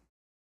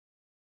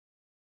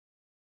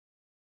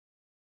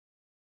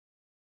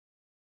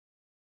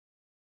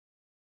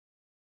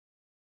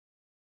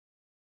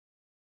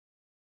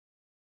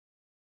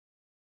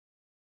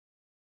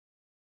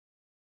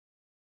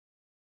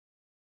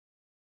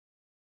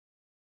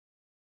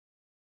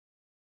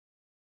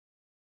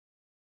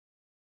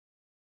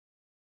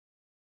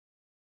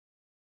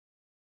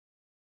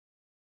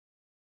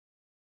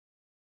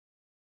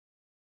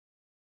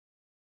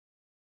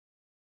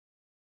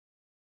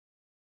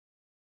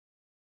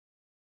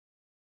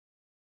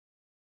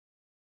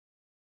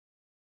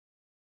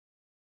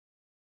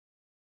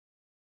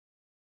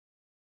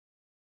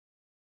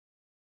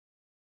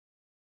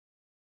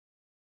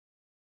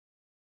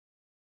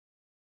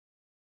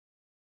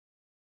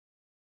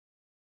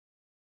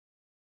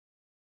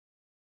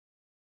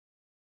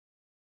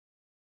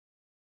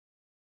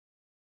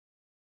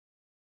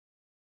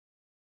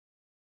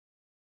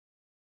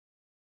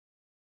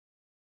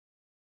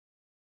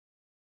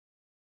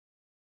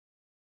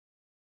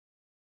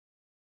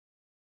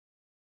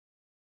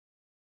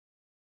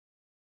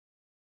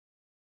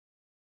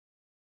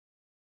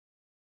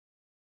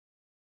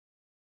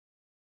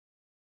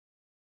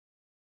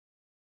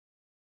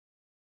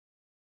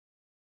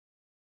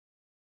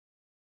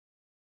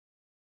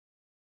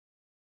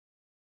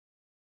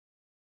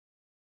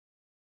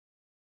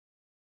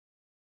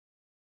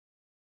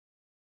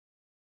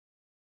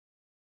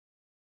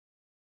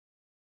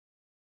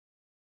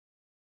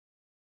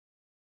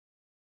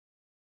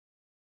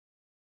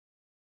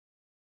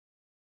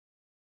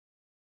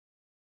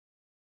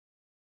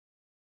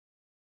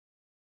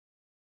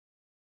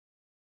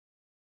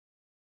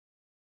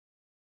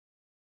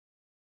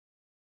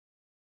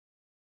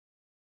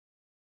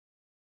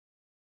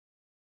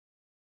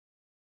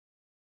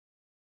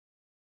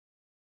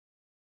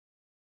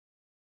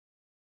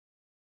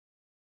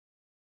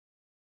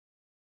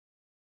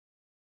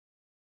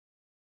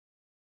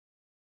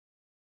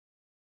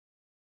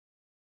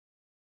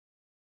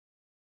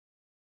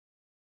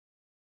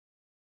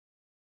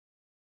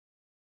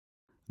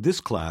 This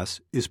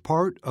class is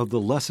part of the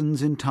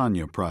Lessons in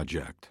Tanya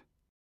project.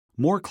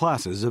 More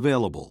classes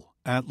available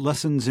at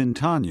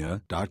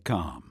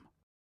lessonsintanya.com.